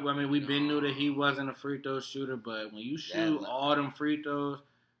 We've been knew that he wasn't a free throw shooter, but when you shoot all them free throws,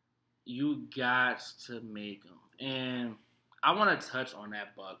 you got to make them. And I want to touch on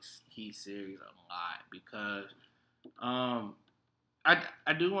that Bucks Heat series a lot because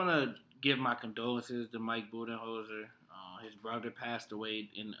I do want to give my condolences to Mike Budenholzer. His brother passed away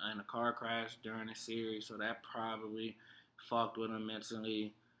in a car crash during the series, so that probably fucked with him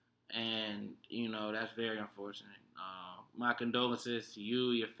mentally. And, that's very unfortunate. My condolences to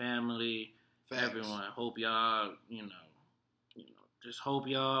you, your family, everyone. Hope y'all, just hope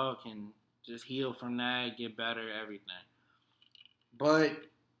y'all can just heal from that, get better, everything. But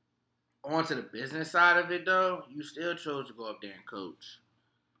on to the business side of it, though, you still chose to go up there and coach.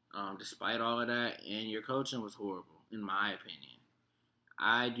 Despite all of that, and your coaching was horrible, in my opinion.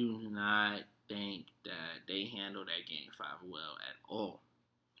 I do not think that they handled that Game 5 well at all.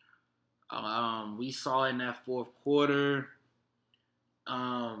 We saw in that fourth quarter.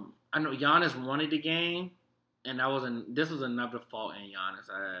 I know Giannis wanted the game, and this was another fault in Giannis.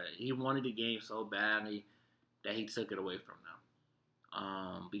 He wanted the game so badly that he took it away from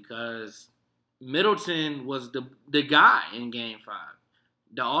them. Because Middleton was the guy in Game 5.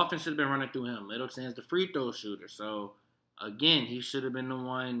 The offense should have been running through him. Middleton's the free throw shooter, so again, he should have been the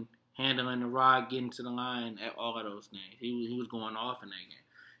one handling the rock, getting to the line, at all of those things. He was going off in that game.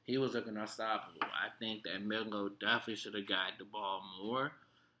 He was looking unstoppable. I think that Melo definitely should have got the ball more.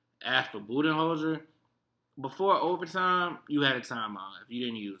 As for Budenholzer, before overtime, you had a timeout left. You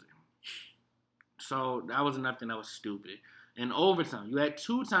didn't use it. So that was nothing that was stupid. In overtime, you had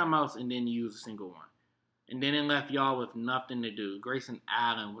 2 timeouts and didn't use a single one. And then it left y'all with nothing to do. Grayson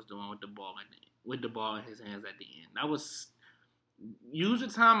Allen was the one with the ball in his hands at the end. That was use a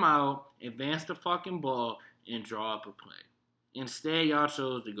timeout, advance the fucking ball, and draw up a play. Instead, y'all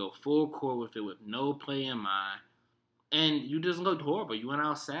chose to go full court with it with no play in mind. And you just looked horrible. You went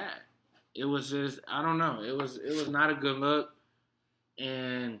out sad. It was just, I don't know. It was not a good look.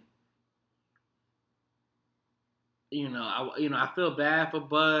 And, I feel bad for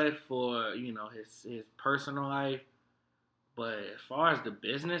Bud for, his personal life. But as far as the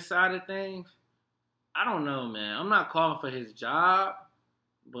business side of things, I don't know, man. I'm not calling for his job,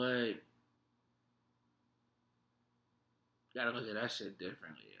 but gotta look at that shit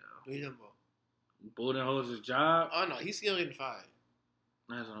differently, yo. Budenholzer's job? Oh no, he's still getting fired.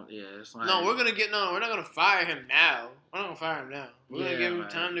 It's like, we're not gonna fire him now. We're not gonna fire him now. We're gonna give him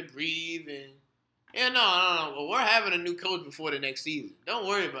time to breathe and no. Well, we're having a new coach before the next season. Don't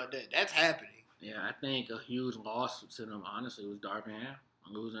worry about that. That's happening. Yeah, I think a huge loss to them, honestly, was Darvin Ham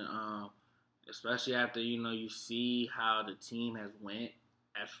losing. Especially after you see how the team has went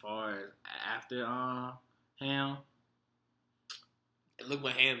as far as after Ham. And look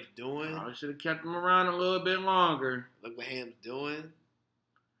what Ham's doing. I should have kept him around a little bit longer. Look what Ham's doing.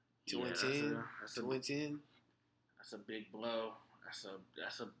 2-10. 2-10. That's a big blow.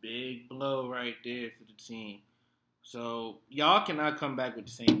 That's a big blow right there for the team. So y'all cannot come back with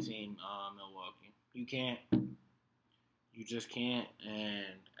the same team, Milwaukee. You can't. You just can't. And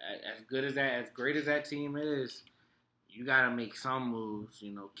as great as that team is, you gotta make some moves.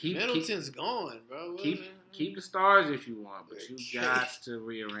 Middleton's gone, bro. Keep the stars if you want, but you got to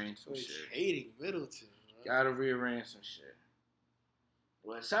rearrange some shit. Hating Middleton, bro. Gotta rearrange some shit.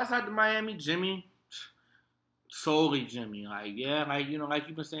 Well, shouts out to Miami, Jimmy. Solely Jimmy. Like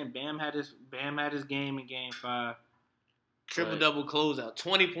you've been saying, Bam had his game in Game 5. Triple-double closeout.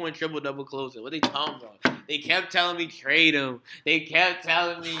 20-point triple-double closeout. What they talking about? They kept telling me trade him. They kept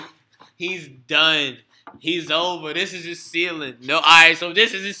telling me he's done. He's over. This is his ceiling. No, all right, so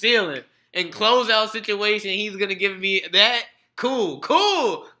this is his ceiling. In closeout situation, he's going to give me that. Cool.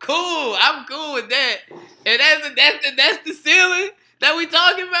 I'm cool with that. And that's the ceiling that we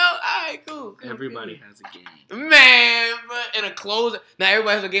talking about? All right, cool. Everybody has a game. Man, but in a closeout. Not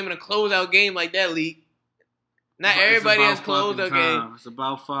everybody has a game in a closeout game like that, Leak. Not everybody has closeout game. It's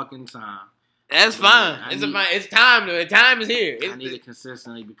about fucking time. That's fine. It's time though. Time is here. I need it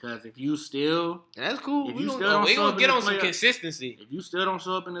consistently because if you still, that's cool. We're gonna get on some consistency. If you still don't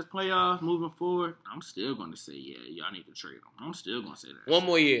show up in this playoffs moving forward, I'm still gonna say y'all need to trade him. I'm still gonna say that. One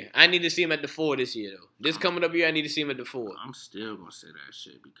more year. I need to see him at the 4 this year though. This coming up year, I need to see him at the 4. I'm still gonna say that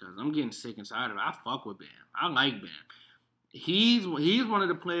shit because I'm getting sick and tired of it. I fuck with Bam. I like Bam. He's one of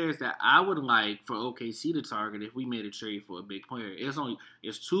the players that I would like for OKC to target if we made a trade for a big player.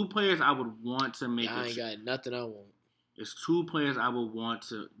 It's 2 players I would want to make. I ain't got nothing I want. It's two players I would want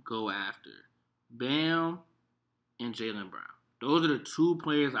to go after: Bam and Jaylen Brown. Those are the two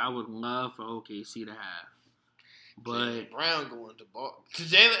players I would love for OKC to have. But Jaylen Brown going to ball.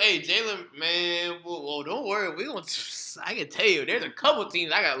 Jaylen, man, well, don't worry. I can tell you, there's a couple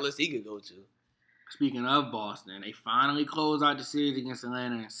teams I got a list he could go to. Speaking of Boston, they finally closed out the series against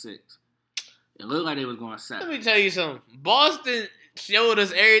Atlanta in 6. It looked like they was going 7. Let me tell you something. Boston showed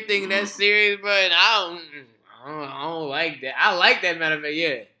us everything in that series, bro, and I don't like that. I like that, matter of fact,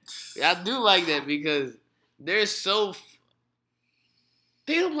 yeah. I do like that because they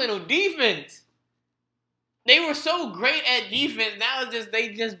don't play no defense. They were so great at defense. Now it's just they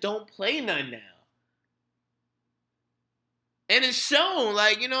just don't play none now. And it's shown,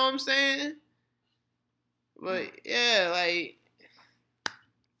 like, you know what I'm saying? But yeah, like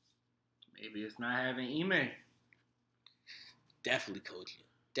maybe it's not having Ime. Definitely coaching.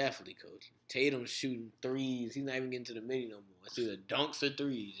 Tatum shooting threes. He's not even getting to the midi no more. It's either dunks or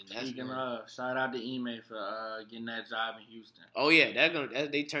threes. And that's Speaking of, shout out to Ime for getting that job in Houston. Oh yeah,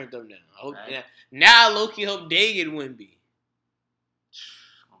 they turned them down. Right. Now I low-key hope they get Wemby. It's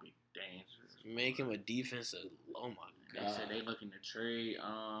gonna be dangerous. Make him a defensive. Oh my god. They said they looking to trade.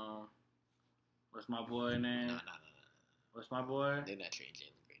 What's my boy name? No. What's my boy? They're not trading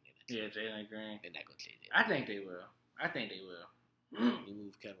Jalen Green. Yeah, Jalen Green. They're not gonna trade Jalen. I think they will. You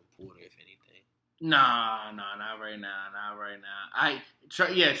move Kevin Porter if anything. Nah, not right now.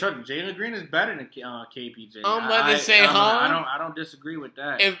 Jalen Green is better than KPJ. I'm about to say, I don't disagree with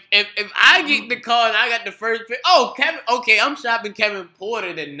that. If I get the call and I got the first pick, I'm shopping Kevin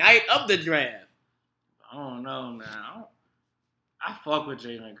Porter the night of the draft. I don't know, man. I fuck with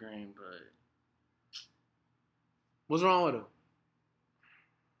Jalen Green, but what's wrong with him?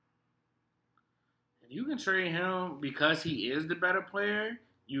 If you can trade him because he is the better player,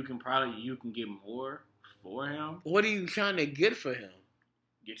 you can get more for him. What are you trying to get for him?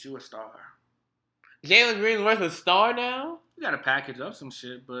 Get you a star. Jalen Green's worth a star now? You gotta package up some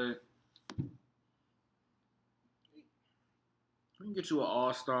shit, but we can get you an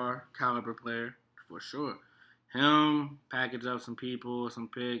all-star caliber player for sure. Him, package up some people, some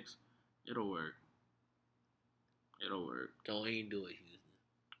picks. It'll work. Don't even do it, Houston.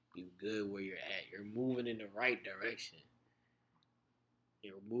 You good where you're at. You're moving in the right direction.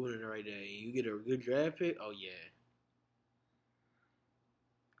 You get a good draft pick? Oh, yeah.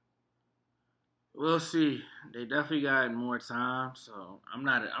 We'll see. They definitely got more time, so I'm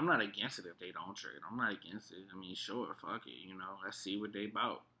not against it if they don't trade. I'm not against it. I mean, sure, fuck it. Let's see what they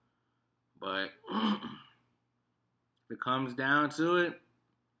about. But if it comes down to it,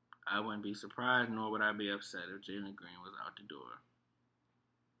 I wouldn't be surprised, nor would I be upset if Jalen Green was out the door.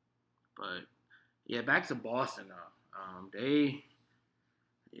 But yeah, back to Boston though. I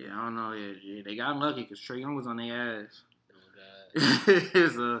don't know. Yeah, they got lucky because Trae Young was on their ass. Oh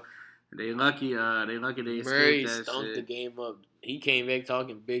God. So they lucky. They escaped Murray that stumped shit. the game up. He came back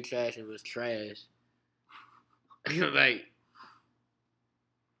talking big trash and was trash. Like,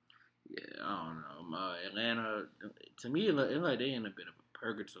 yeah, I don't know. Atlanta, to me, it look like they in a bit of a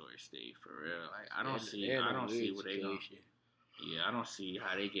purgatory state for real. Like I don't see what they going. Yeah, I don't see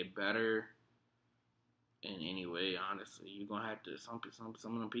how they get better in any way. Honestly, you're gonna have to some of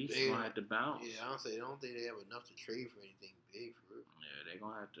them pieces gonna have to bounce. Yeah, I don't think they have enough to trade for anything big for real. Yeah, they're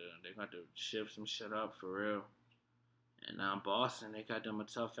gonna have to shift some shit up for real. And now Boston, they got them a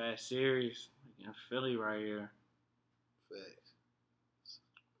tough ass series against Philly right here. Facts.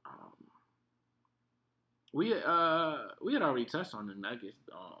 We had already touched on the Nuggets.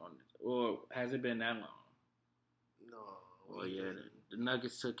 Or has it been that long? No. Well, yeah, the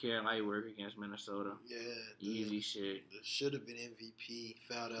Nuggets took care of light work against Minnesota. Yeah. Easy shit. Should have been MVP.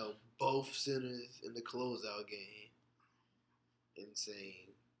 Fouled out both centers in the closeout game.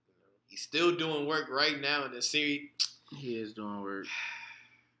 Insane. He's still doing work right now in the series. He is doing work.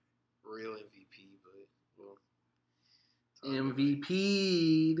 Real MVP, but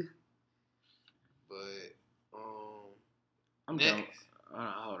MVP'd. But I'm done.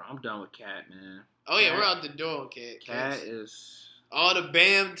 Hold on, I'm done with Cat, man. Oh yeah, we're out the door, Cat. Cat is all the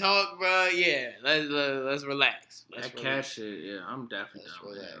Bam talk, bro. Yeah, let's relax. Cat shit. Yeah, I'm definitely done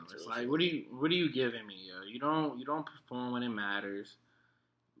with him. It's like, what are you giving me, yo? You don't perform when it matters.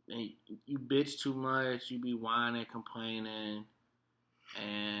 And you bitch too much. You be whining, complaining,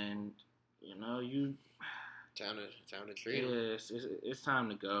 and you. Time to trade him. Yeah, it's time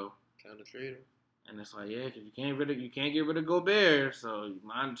to go. Time to trade him. And it's like, yeah, because you can't get rid of Gobert, so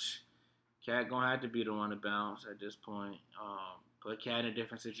Cat gonna have to be the one to bounce at this point. Put Cat in a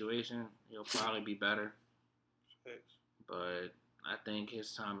different situation, he'll probably be better. Thanks. But I think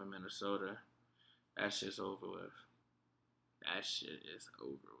his time in Minnesota, that shit's over with. that shit is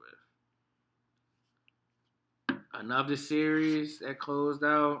over with. Another series that closed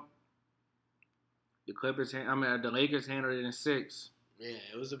out. The the Lakers handled it in 6. Yeah,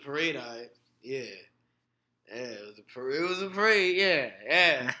 it was a parade, Yeah. Yeah, it was a parade,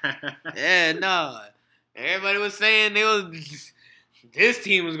 yeah. Yeah, no. Everybody was saying this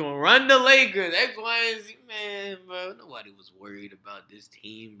team was gonna run the Lakers. X, Y, and Z. Man, bro. Nobody was worried about this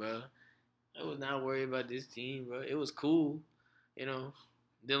team, bro. I was not worried about this team, bro. It was cool.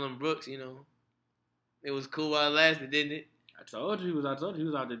 Dylan Brooks, it was cool while it lasted, didn't it? I told you he was out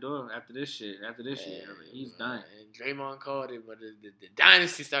the door after this shit. After this year, he's done. And Draymond called it, but the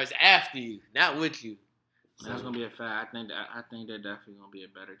dynasty starts after you, not with you. So, that's gonna be a fact. I think they're definitely gonna be a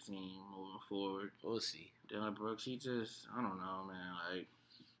better team moving forward. We'll see. Dylan Brooks, I don't know, man. Like,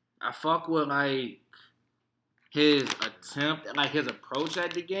 I fuck with like his attempt, like his approach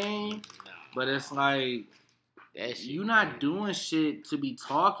at the game, but it's like you're not doing shit to be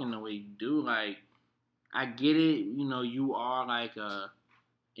talking the way you do. Like, I get it, you are like an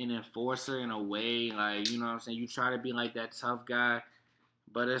enforcer in a way, like, you know what I'm saying? You try to be like that tough guy,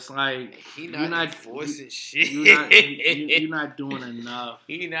 but it's like you're not enforcing shit. You're not doing enough.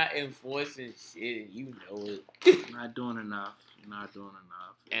 He not enforcing shit, you know it. You're not doing enough.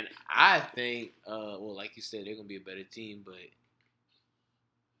 And I think, like you said, they're gonna be a better team, but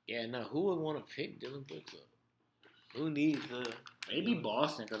yeah, no, who would want to pick Dylan Brooks up? Who needs the? Maybe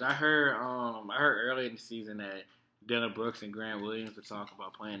Boston, because I heard earlier in the season that Dylan Brooks and Grant Williams were talking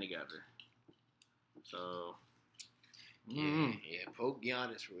about playing together. So, yeah, poke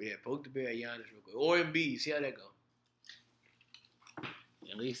Giannis. Yeah, poke the bear at Giannis real quick. Or Embiid, see how that go.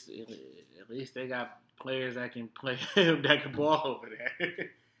 At least they got players that can play that can ball over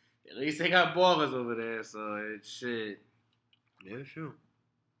there. At least they got ballers over there, so it's shit. Yeah, sure.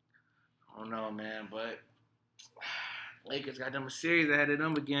 I don't know, man, but Lakers got them a series ahead of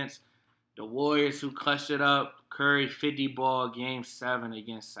them against the Warriors, who clutched it up. Curry 50-ball Game 7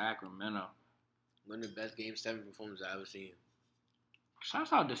 against Sacramento. One of the best Game 7 performances I've ever seen.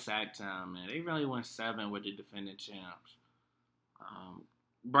 Shouts out to Sac-Town, man. They really went 7 with the defending champs.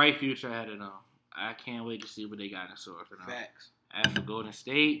 Bright future ahead of them. I can't wait to see what they got in store for them. Facts. As for Golden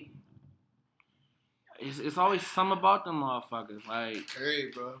State, it's always something about them motherfuckers. Like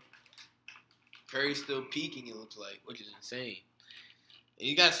Curry, bro. Curry's still peaking, it looks like, which is insane. And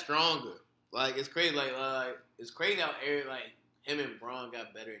he got stronger. Like, it's crazy. Like it's crazy how him and Braun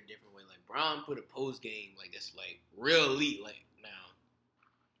got better in different ways. Like, Braun put a post game like this, like real elite, like now,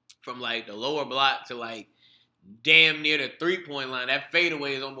 from like the lower block to like damn near the 3-point line. That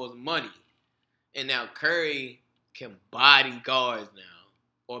fadeaway is almost money. And now Curry can body guards now,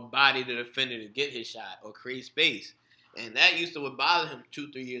 or body the defender to get his shot, or create space. And that used to bother him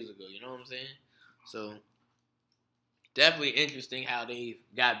 2-3 years ago. You know what I'm saying? So, definitely interesting how they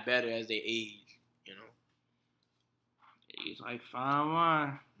got better as they age, He's like fine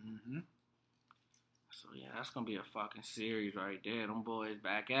wine. Mm-hmm. So, yeah, that's going to be a fucking series right there. Them boys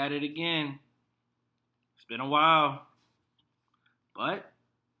back at it again. It's been a while. But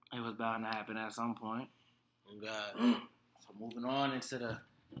it was bound to happen at some point. Oh, God. So, moving on into the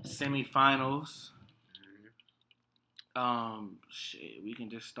semifinals. We can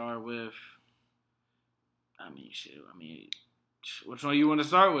just start with... which one you want to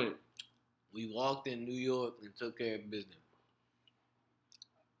start with? We walked in New York and took care of business.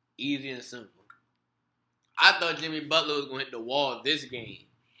 Easy and simple. I thought Jimmy Butler was going to hit the wall this game.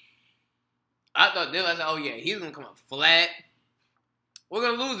 I said, oh yeah, he's going to come up flat. We're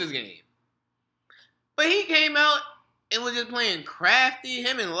going to lose this game. But he came out and was just playing crafty,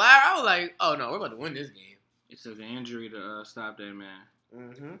 him and Larry. I was like, oh no, we're about to win this game. It took an injury to stop that man.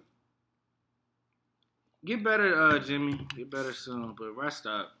 Mm-hmm. Get better, Jimmy. Get better soon, but rest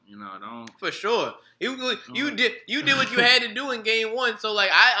up. Don't. For sure. You did what you had to do in game 1. So like,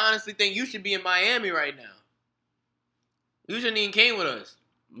 I honestly think you should be in Miami right now. You shouldn't even came with us.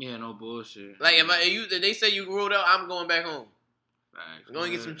 Yeah, no bullshit. Like, they say you ruled out, I'm going back home. Facts. I'm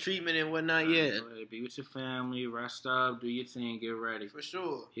going to get some treatment and whatnot. Yeah. Be with your family. Rest up. Do your thing. Get ready. For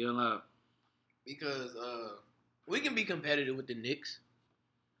sure. Heal up. Because we can be competitive with the Knicks.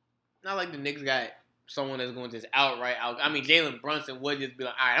 Not like the Knicks got someone that's going to just outright out. I mean, Jalen Brunson would just be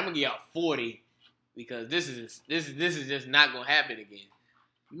like, all right, I'm going to give y'all 40 because this is just not going to happen again.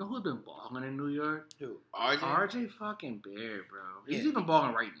 You know who's been balling in New York? Who? RJ? RJ fucking Barrett, bro. He's even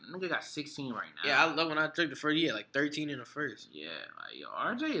balling right now. Nigga got 16 right now. Yeah, I love when I took the first year, like 13 in the first. Yeah,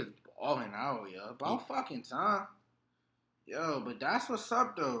 like, RJ is balling out, yo. About fucking time. Yo, but that's what's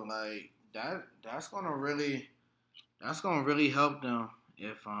up, though. Like, that's gonna really help them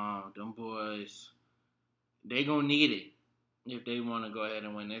if them boys, they gonna need it. if they want to go ahead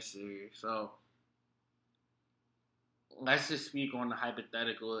and win this series. So let's just speak on the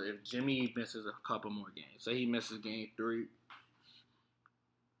hypothetical. If Jimmy misses a couple more games, say he misses game 3,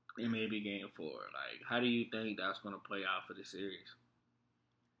 and maybe game 4, like how do you think that's going to play out for the series?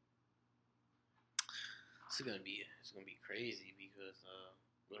 It's gonna be crazy because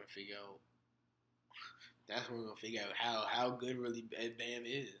we're gonna figure out. That's when we're gonna figure out how good really Bam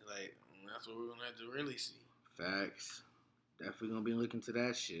is. Like that's what we're gonna have to really see. Facts. Definitely gonna be looking to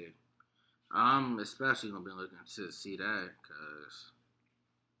that shit. I'm especially gonna be looking to see that because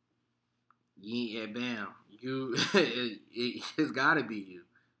Bam, it's gotta be you.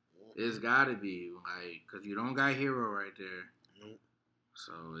 It's gotta be you, like, cause you don't got Hero right there. Nope.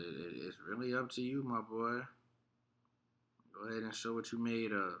 So it's really up to you, my boy. Go ahead and show what you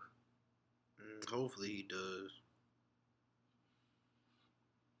made of. Hopefully he does.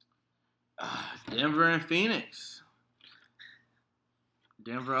 Denver and Phoenix.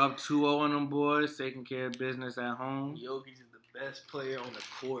 Denver up 2-0 on them boys, taking care of business at home. Jokic is the best player on the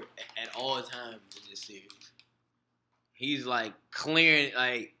court at all times in this series. He's like clearing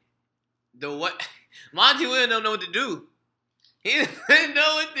Monty Williams don't know what to do. He doesn't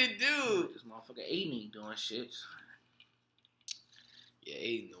know what to do. This motherfucker Aiden doing shit. Yeah,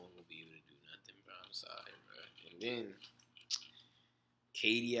 Aiden don't gonna be able to do nothing, bro. I'm sorry, bro. And then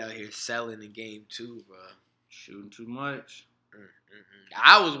KD out here selling in game 2, bro. Shooting too much.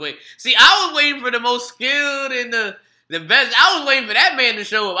 I was waiting for the most skilled and the best. I was waiting for that man to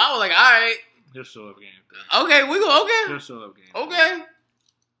show up. I was like, all right. He'll show up game 3. Okay, we go. Okay. He'll show up game 3. Okay.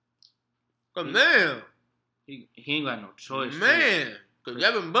 But man. He ain't got no choice. Man. Because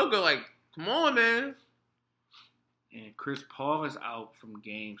Devin Booker, like, come on, man. And Chris Paul is out from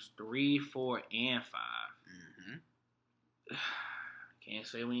games 3, 4, and 5. Mm-hmm. Can't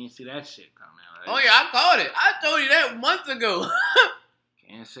say we didn't see that shit coming. Like, Oh, yeah, I called it. I told you that months ago.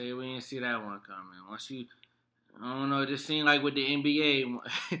 Can't say we didn't see that one coming. I don't know, it just seemed like with the NBA,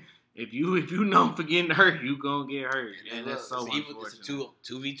 if you know for getting hurt, you gonna get hurt. And that's so unfortunate. It's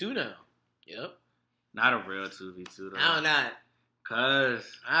a 2v2 now. Yep. Not a real 2v2 though. No, not.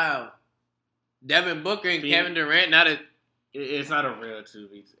 Cause How? Devin Booker and Kevin Durant, not a... It's not a real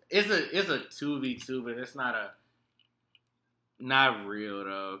 2v2. It's a 2v2, but it's not real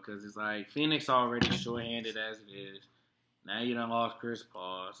though. Cause it's like Phoenix already shorthanded as it is. Now you done lost Chris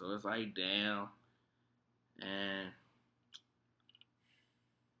Paul, so it's like damn. And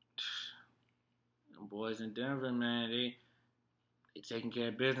them boys in Denver, man, they taking care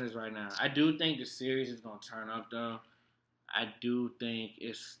of business right now. I do think the series is gonna turn up though. I do think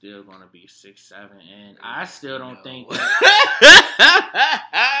it's still gonna be 6-7, and I still don't think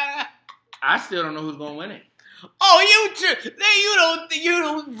I still don't know who's gonna win it. Oh, you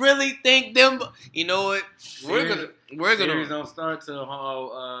don't really think them? You know what? We're gonna series don't start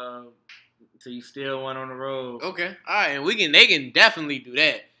till you steal one on the road. Okay, all right, and they can definitely do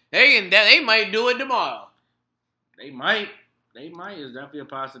that. They might do it tomorrow. They might. It's definitely a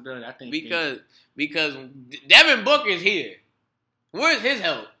possibility. I think because Devin Booker's here. Where's his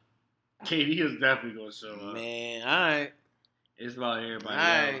help? KD is definitely gonna show up. Man, all right. It's about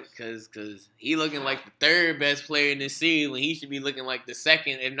everybody else. Cause he looking like the third best player in this series when he should be looking like the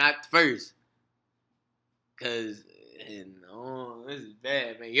second, if not the first. Cause this is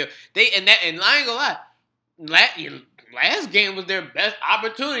bad, man. Yo, I ain't gonna lie. Last game was their best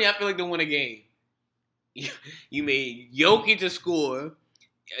opportunity. I feel like to win a game. You made Jokic to score.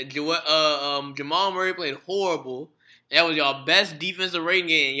 Jamal Murray played horrible. That was y'all best defensive rating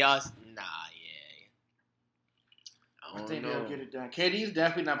game. Y'all, I think they'll get it done. KD's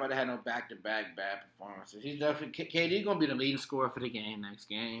definitely not about to have no back-to-back bad performances. KD gonna be the leading scorer for the game next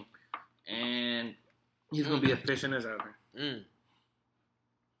game, and he's gonna be efficient as ever.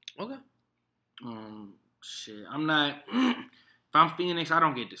 Okay. Shit. I'm not. If I'm Phoenix, I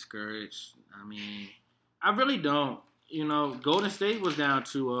don't get discouraged. I mean, I really don't. You know, Golden State was down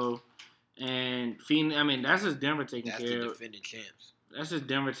 2-0, and Phoenix. I mean, that's just Denver taking care of. That's the defending champs. That's just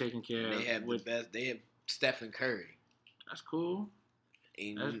Denver taking care of. They have the best. They have Stephen Curry. That's cool.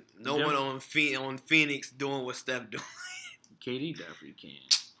 Ain't no one on Phoenix doing what Steph doing. KD definitely can.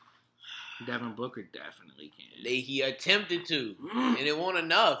 Devin Booker definitely can. He attempted to, and it wasn't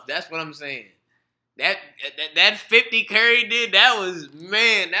enough. That's what I'm saying. That 50 Curry did, that was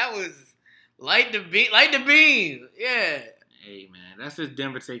light the beam. Yeah. Hey man, that's just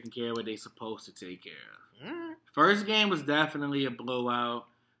Denver taking care of what they supposed to take care of. First game was definitely a blowout,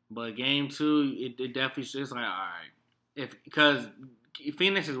 but game 2, it definitely just like, all right, because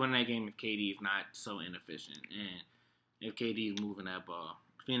Phoenix is winning that game if KD is not so inefficient, and if KD is moving that ball,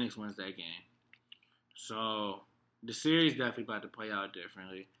 Phoenix wins that game. So The series definitely about to play out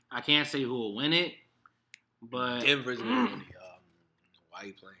differently. I can't say who will win it, but Denver's gonna win it. Why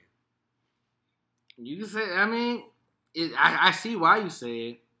you playing? You can say. I mean, I see why you say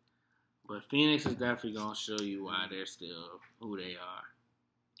it, but Phoenix is definitely gonna show you why they're still who they are.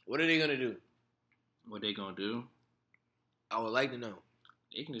 What are they gonna do? What they gonna do? I would like to know.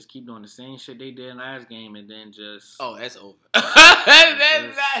 They can just keep doing the same shit they did last game and then just. Oh, that's over.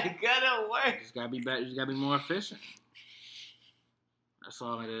 That's not gonna work. Just gotta be better. Just gotta be more efficient. That's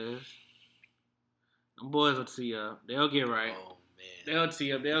all it is. Them boys will tee up. They'll get right. Oh man. They'll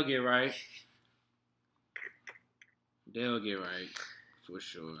tee up. They'll get right. They'll get right for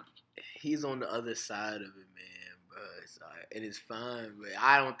sure. He's on the other side of it, man, bro. And it's fine, but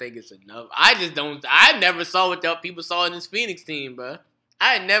I don't think it's enough. I never saw what the people saw in this Phoenix team, bro.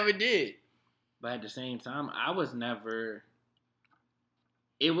 I never did. But at the same time, it was never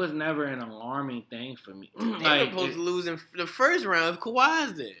an alarming thing for me. They were supposed to lose in the first round if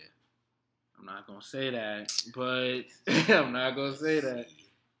Kawhi's there. I'm not going to say that, but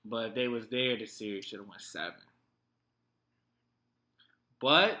But if they was there, the series should have went 7.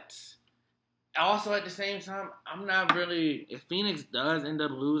 But also at the same time, I'm not really. If Phoenix does end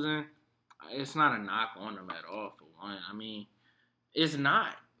up losing, it's not a knock on them at all. For one, I mean, it's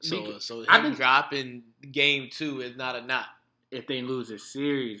not. So him dropping game 2 is not a knock. If they lose this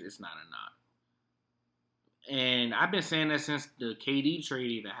series, it's not a knock. And I've been saying that since the KD trade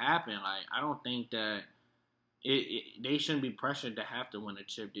even happened. Like, I don't think that they shouldn't be pressured to have to win a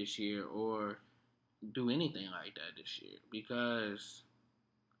chip this year or do anything like that this year because.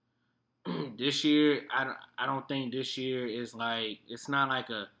 This year, I don't think this year is like, it's not like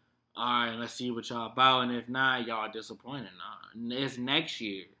all right, let's see what y'all about, and if not, y'all disappointed. Nah. It's next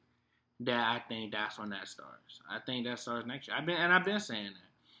year that I think that's when that starts. I think that starts next year. I've been saying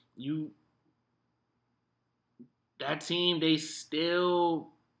that. That team, they're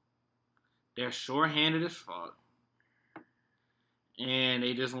shorthanded as fuck. And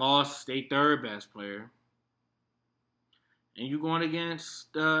they just lost their third best player. And you're going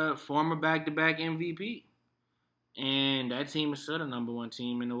against the former back-to-back MVP. And that team is still the number 1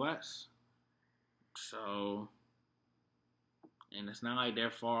 team in the West. So, and it's not like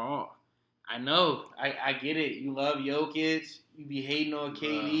they're far off. I know. I get it. You love Jokic. You be hating on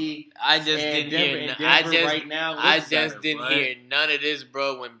KD. I just didn't hear none of this,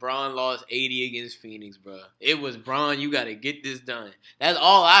 bro, when Bron lost 80 against Phoenix, bro. It was, Bron, you got to get this done. That's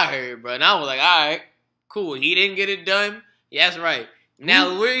all I heard, bro. And I was like, all right, cool. He didn't get it done. Yeah, that's right.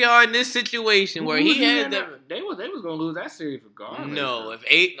 Now we are in this situation where he had them. They was gonna lose that series regardless. No, if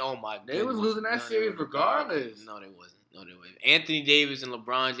 8, oh my god, they was losing that series regardless. No, they wasn't. If Anthony Davis and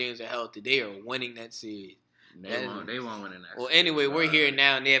LeBron James are healthy, they are winning that series. They won't win in that. Well, anyway, we're here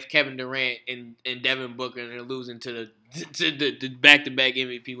now, and they have Kevin Durant and Devin Booker, and they're losing to the back-to-back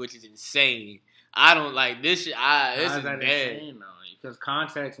MVP, which is insane. I don't like this. This is bad. Insane, though? Because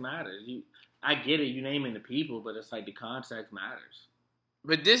context matters. I get it. You naming the people, but it's like the context matters.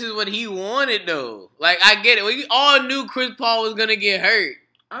 But this is what he wanted, though. Like, I get it. We all knew Chris Paul was gonna get hurt.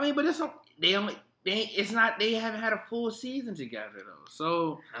 I mean, but they haven't had a full season together though.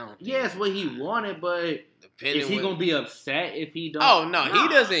 So it's what he wanted, but is he gonna be upset if he don't? Oh no, he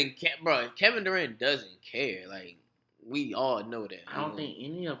doesn't care, bro. Kevin Durant doesn't care. Like, we all know that. I don't think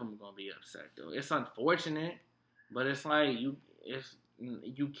any of them are gonna be upset though. It's unfortunate, but it's like you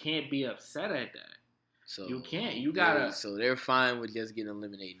can't be upset at that. So you can't. You gotta. So they're fine with just getting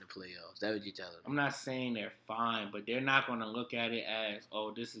eliminated in the playoffs. That's what you're telling me. I'm not saying they're fine, but they're not gonna look at it as,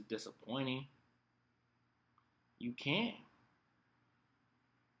 oh, this is disappointing. You can't.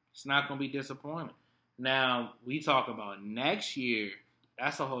 It's not gonna be disappointing. Now we talk about next year.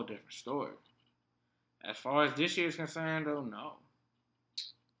 That's a whole different story. As far as this year is concerned, though, no.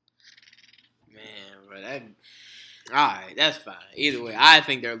 Man, bro, alright, that's fine. Either way, I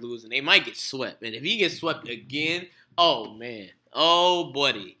think they're losing. They might get swept. And if he gets swept again, oh, man. Oh,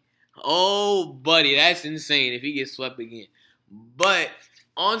 buddy. That's insane if he gets swept again. But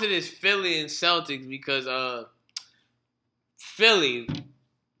on to this Philly and Celtics because Philly,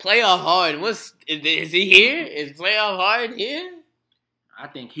 playoff Harden. Is he here? Is playoff Harden here? I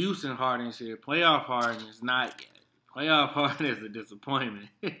think Houston Harden's here. Playoff Harden is not yet. Playoff Harden is a disappointment.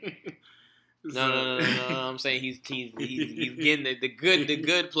 No. I'm saying he's getting the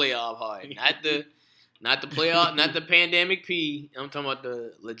good playoff Harden, not the playoff, not the pandemic P. I'm talking about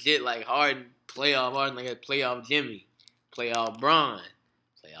the legit like Harden, playoff Harden, like a playoff Jimmy, playoff Bron,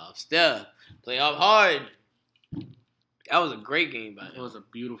 playoff Steph, playoff Harden. That was a great game by him. It was a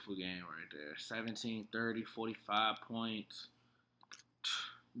beautiful game right there. 17, 30, 45 points.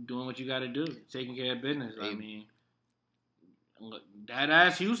 Doing what you got to do, taking care of business. I mean,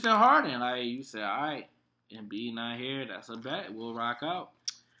 That's Houston Harden. Like you said, all right, Embiid not here. That's a bet. We'll rock out.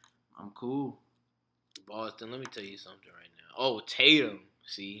 I'm cool. Boston, let me tell you something right now. Oh, Tatum.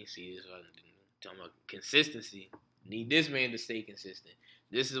 See, this is what I'm talking about. Consistency. Need this man to stay consistent.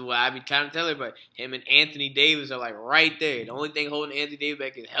 This is what I be trying to tell everybody. Him and Anthony Davis are like right there. The only thing holding Anthony Davis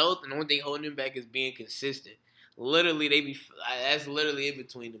back is health, and the only thing holding him back is being consistent. Literally, that's literally in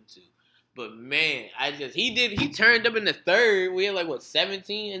between them two. But man, he turned up in the third. We had like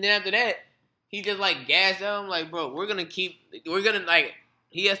 17, and then after that, he just like gassed out. I'm like, bro,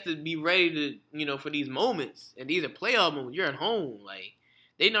 he has to be ready to, for these moments, and these are playoff moments. You're at home, like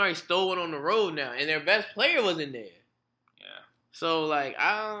they already stole one on the road now, and their best player was in there. Yeah. So like,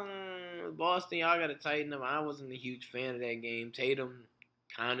 Boston, y'all got to tighten up. I wasn't a huge fan of that game. Tatum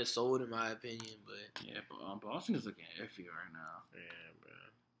kind of sold, in my opinion, but yeah, but Boston is looking iffy right now. Yeah, bro.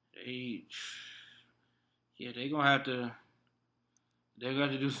 They're gonna have to. They're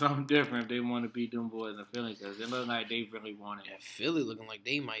going to do something different if they want to beat them boys in Philly because it look like they really want it. Yeah, Philly looking like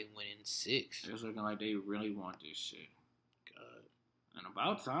they might win in 6. It's looking like they really want this shit. God. And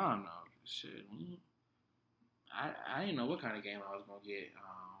about time, though. Shit. I didn't know what kind of game I was going to get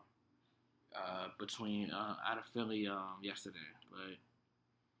between out of Philly yesterday. But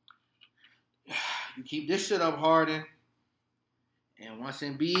you keep this shit up, Harden. And once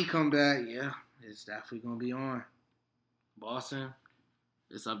Embiid come back, yeah, it's definitely going to be on. Boston.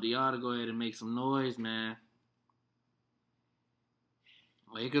 It's up to y'all to go ahead and make some noise, man.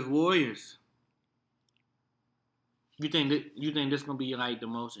 Lakers Warriors. You think this gonna be like the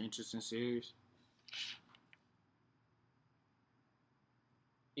most interesting series?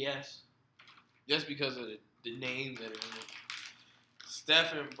 Yes. Just because of the names that are in it.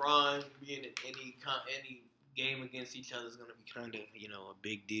 Steph and Bron being in any game against each other is gonna be kind of a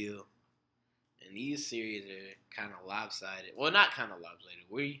big deal. And these series are kind of lopsided. Well, not kind of lopsided.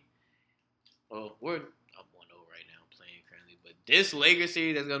 We're up 1-0 right now playing currently. But this Lakers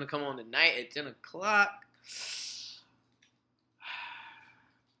series that's going to come on tonight at 10 o'clock,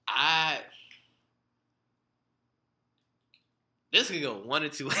 this could go 1 or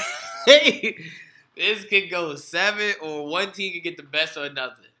 2 ways. This could go 7, or one team could get the best or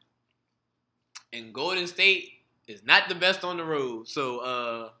nothing. And Golden State is not the best on the road.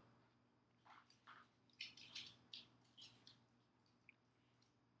 So,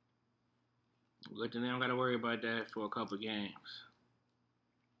 Good thing they don't got to worry about that for a couple games.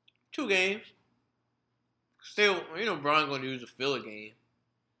 2 games. Still, Bron going to use a filler game.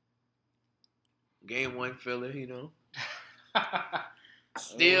 Game 1 filler,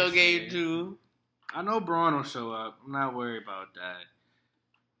 Still game 2. I know Braun will show up. I'm not worried about that.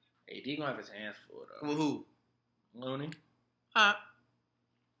 AD gonna have his hands full though. Well, who? Looney.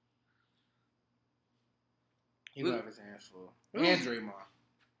 He gonna have his hands full. And Draymond.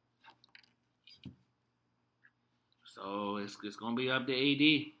 So it's gonna be up to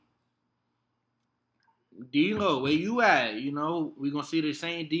AD. D-Lo, where you at? We gonna see the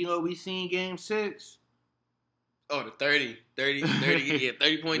same D-Lo we seen Game 6. Oh, the 30, yeah,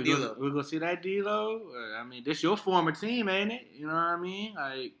 30-point D-Lo. We're gonna see that D-Lo. I mean, this your former team, ain't it? You know what I mean?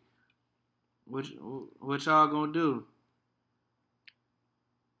 Like, what y'all gonna do?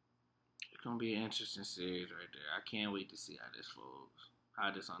 It's gonna be an interesting series right there. I can't wait to see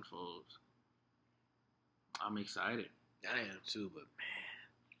how this unfolds. I'm excited. I am too, but man,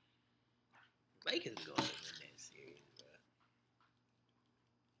 Lakers going to win that series, bro.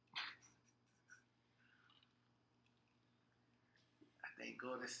 I think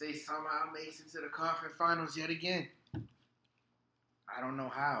Golden State somehow makes it to the conference finals yet again. I don't know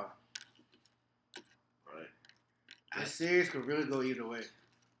how. But this series could really go either way.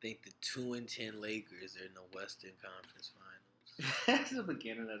 I think the 2-10 Lakers are in the Western Conference Finals. That's the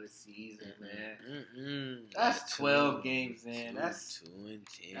beginning of the season, man. That's 12 games in. That's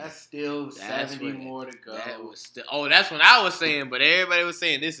 2-10. That's still 70 more to go. That's what I was saying, but everybody was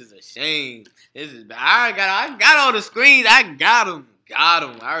saying this is a shame. This is bad. I got all the screens. I got them.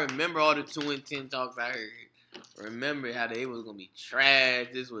 I remember all the 2-10 talks I heard. Remember how they was gonna be trash.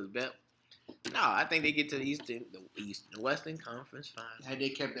 This was bad. No, I think they get to the Western Conference Finals. Had they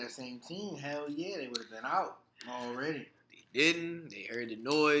kept that same team, hell yeah, they would have been out already. Didn't. They heard the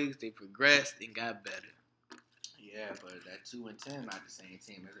noise. They progressed and got better. Yeah, but that 2-10 not the same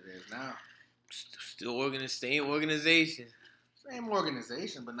team as it is now. Still same organization. Same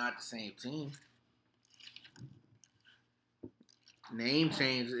organization, but not the same team. Name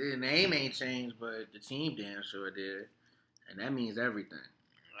ain't changed, but the team damn sure did, and that means everything.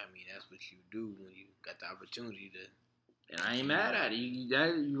 I mean, that's what you do when you got the opportunity to. And I ain't mad at it.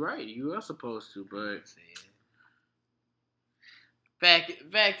 You're right. You are supposed to, but.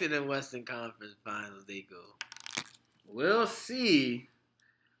 back to the Western Conference Finals they go. We'll see.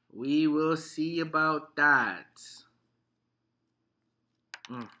 We will see about that.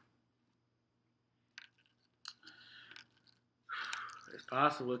 It's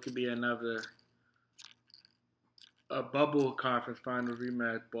possible it could be another bubble conference final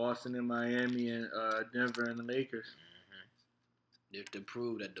rematch. Boston and Miami and Denver and the Lakers. If to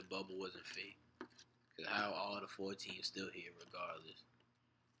prove that the bubble wasn't fake. Because how all the 4 teams still here regardless.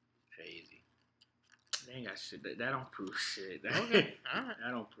 Crazy. They ain't got shit. That don't prove shit. Okay. All right.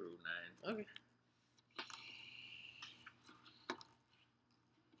 That don't prove nothing. Okay.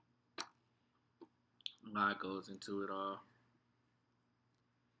 A lot goes into it all.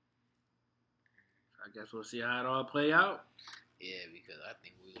 I guess we'll see how it all play out. Yeah, because I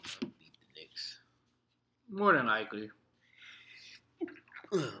think we will beat the Knicks. More than likely.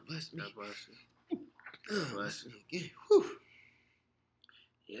 Bless me. God bless you. God bless you. Again. Whew.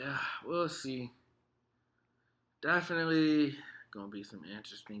 Yeah, we'll see. Definitely gonna be some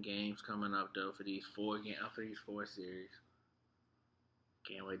interesting games coming up though for these 4 series.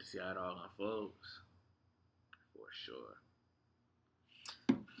 Can't wait to see how it all unfolds. For sure.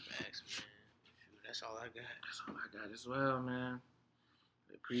 Facts, man. That's all I got. That's all I got as well, man.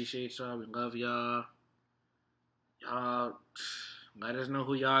 We appreciate y'all. We love y'all. Y'all let us know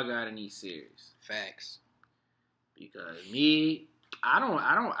who y'all got in these series. Facts. Because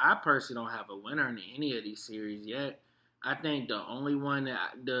I personally don't have a winner in any of these series yet. I think the only one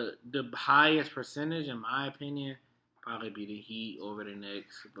that the highest percentage, in my opinion, probably be the Heat over the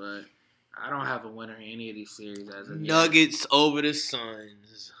Knicks. But I don't have a winner in any of these series as of Nuggets over the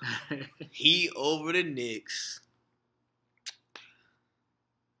Suns. Heat over the Knicks.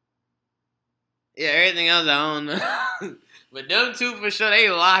 Yeah, everything else I don't know. But them two for sure, they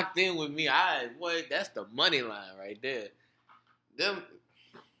locked in with me. That's the money line right there. Them,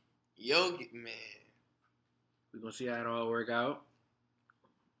 man. We're going to see how it all work out.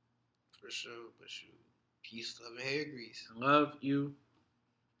 For sure. Peace, love, and hair grease. Love you.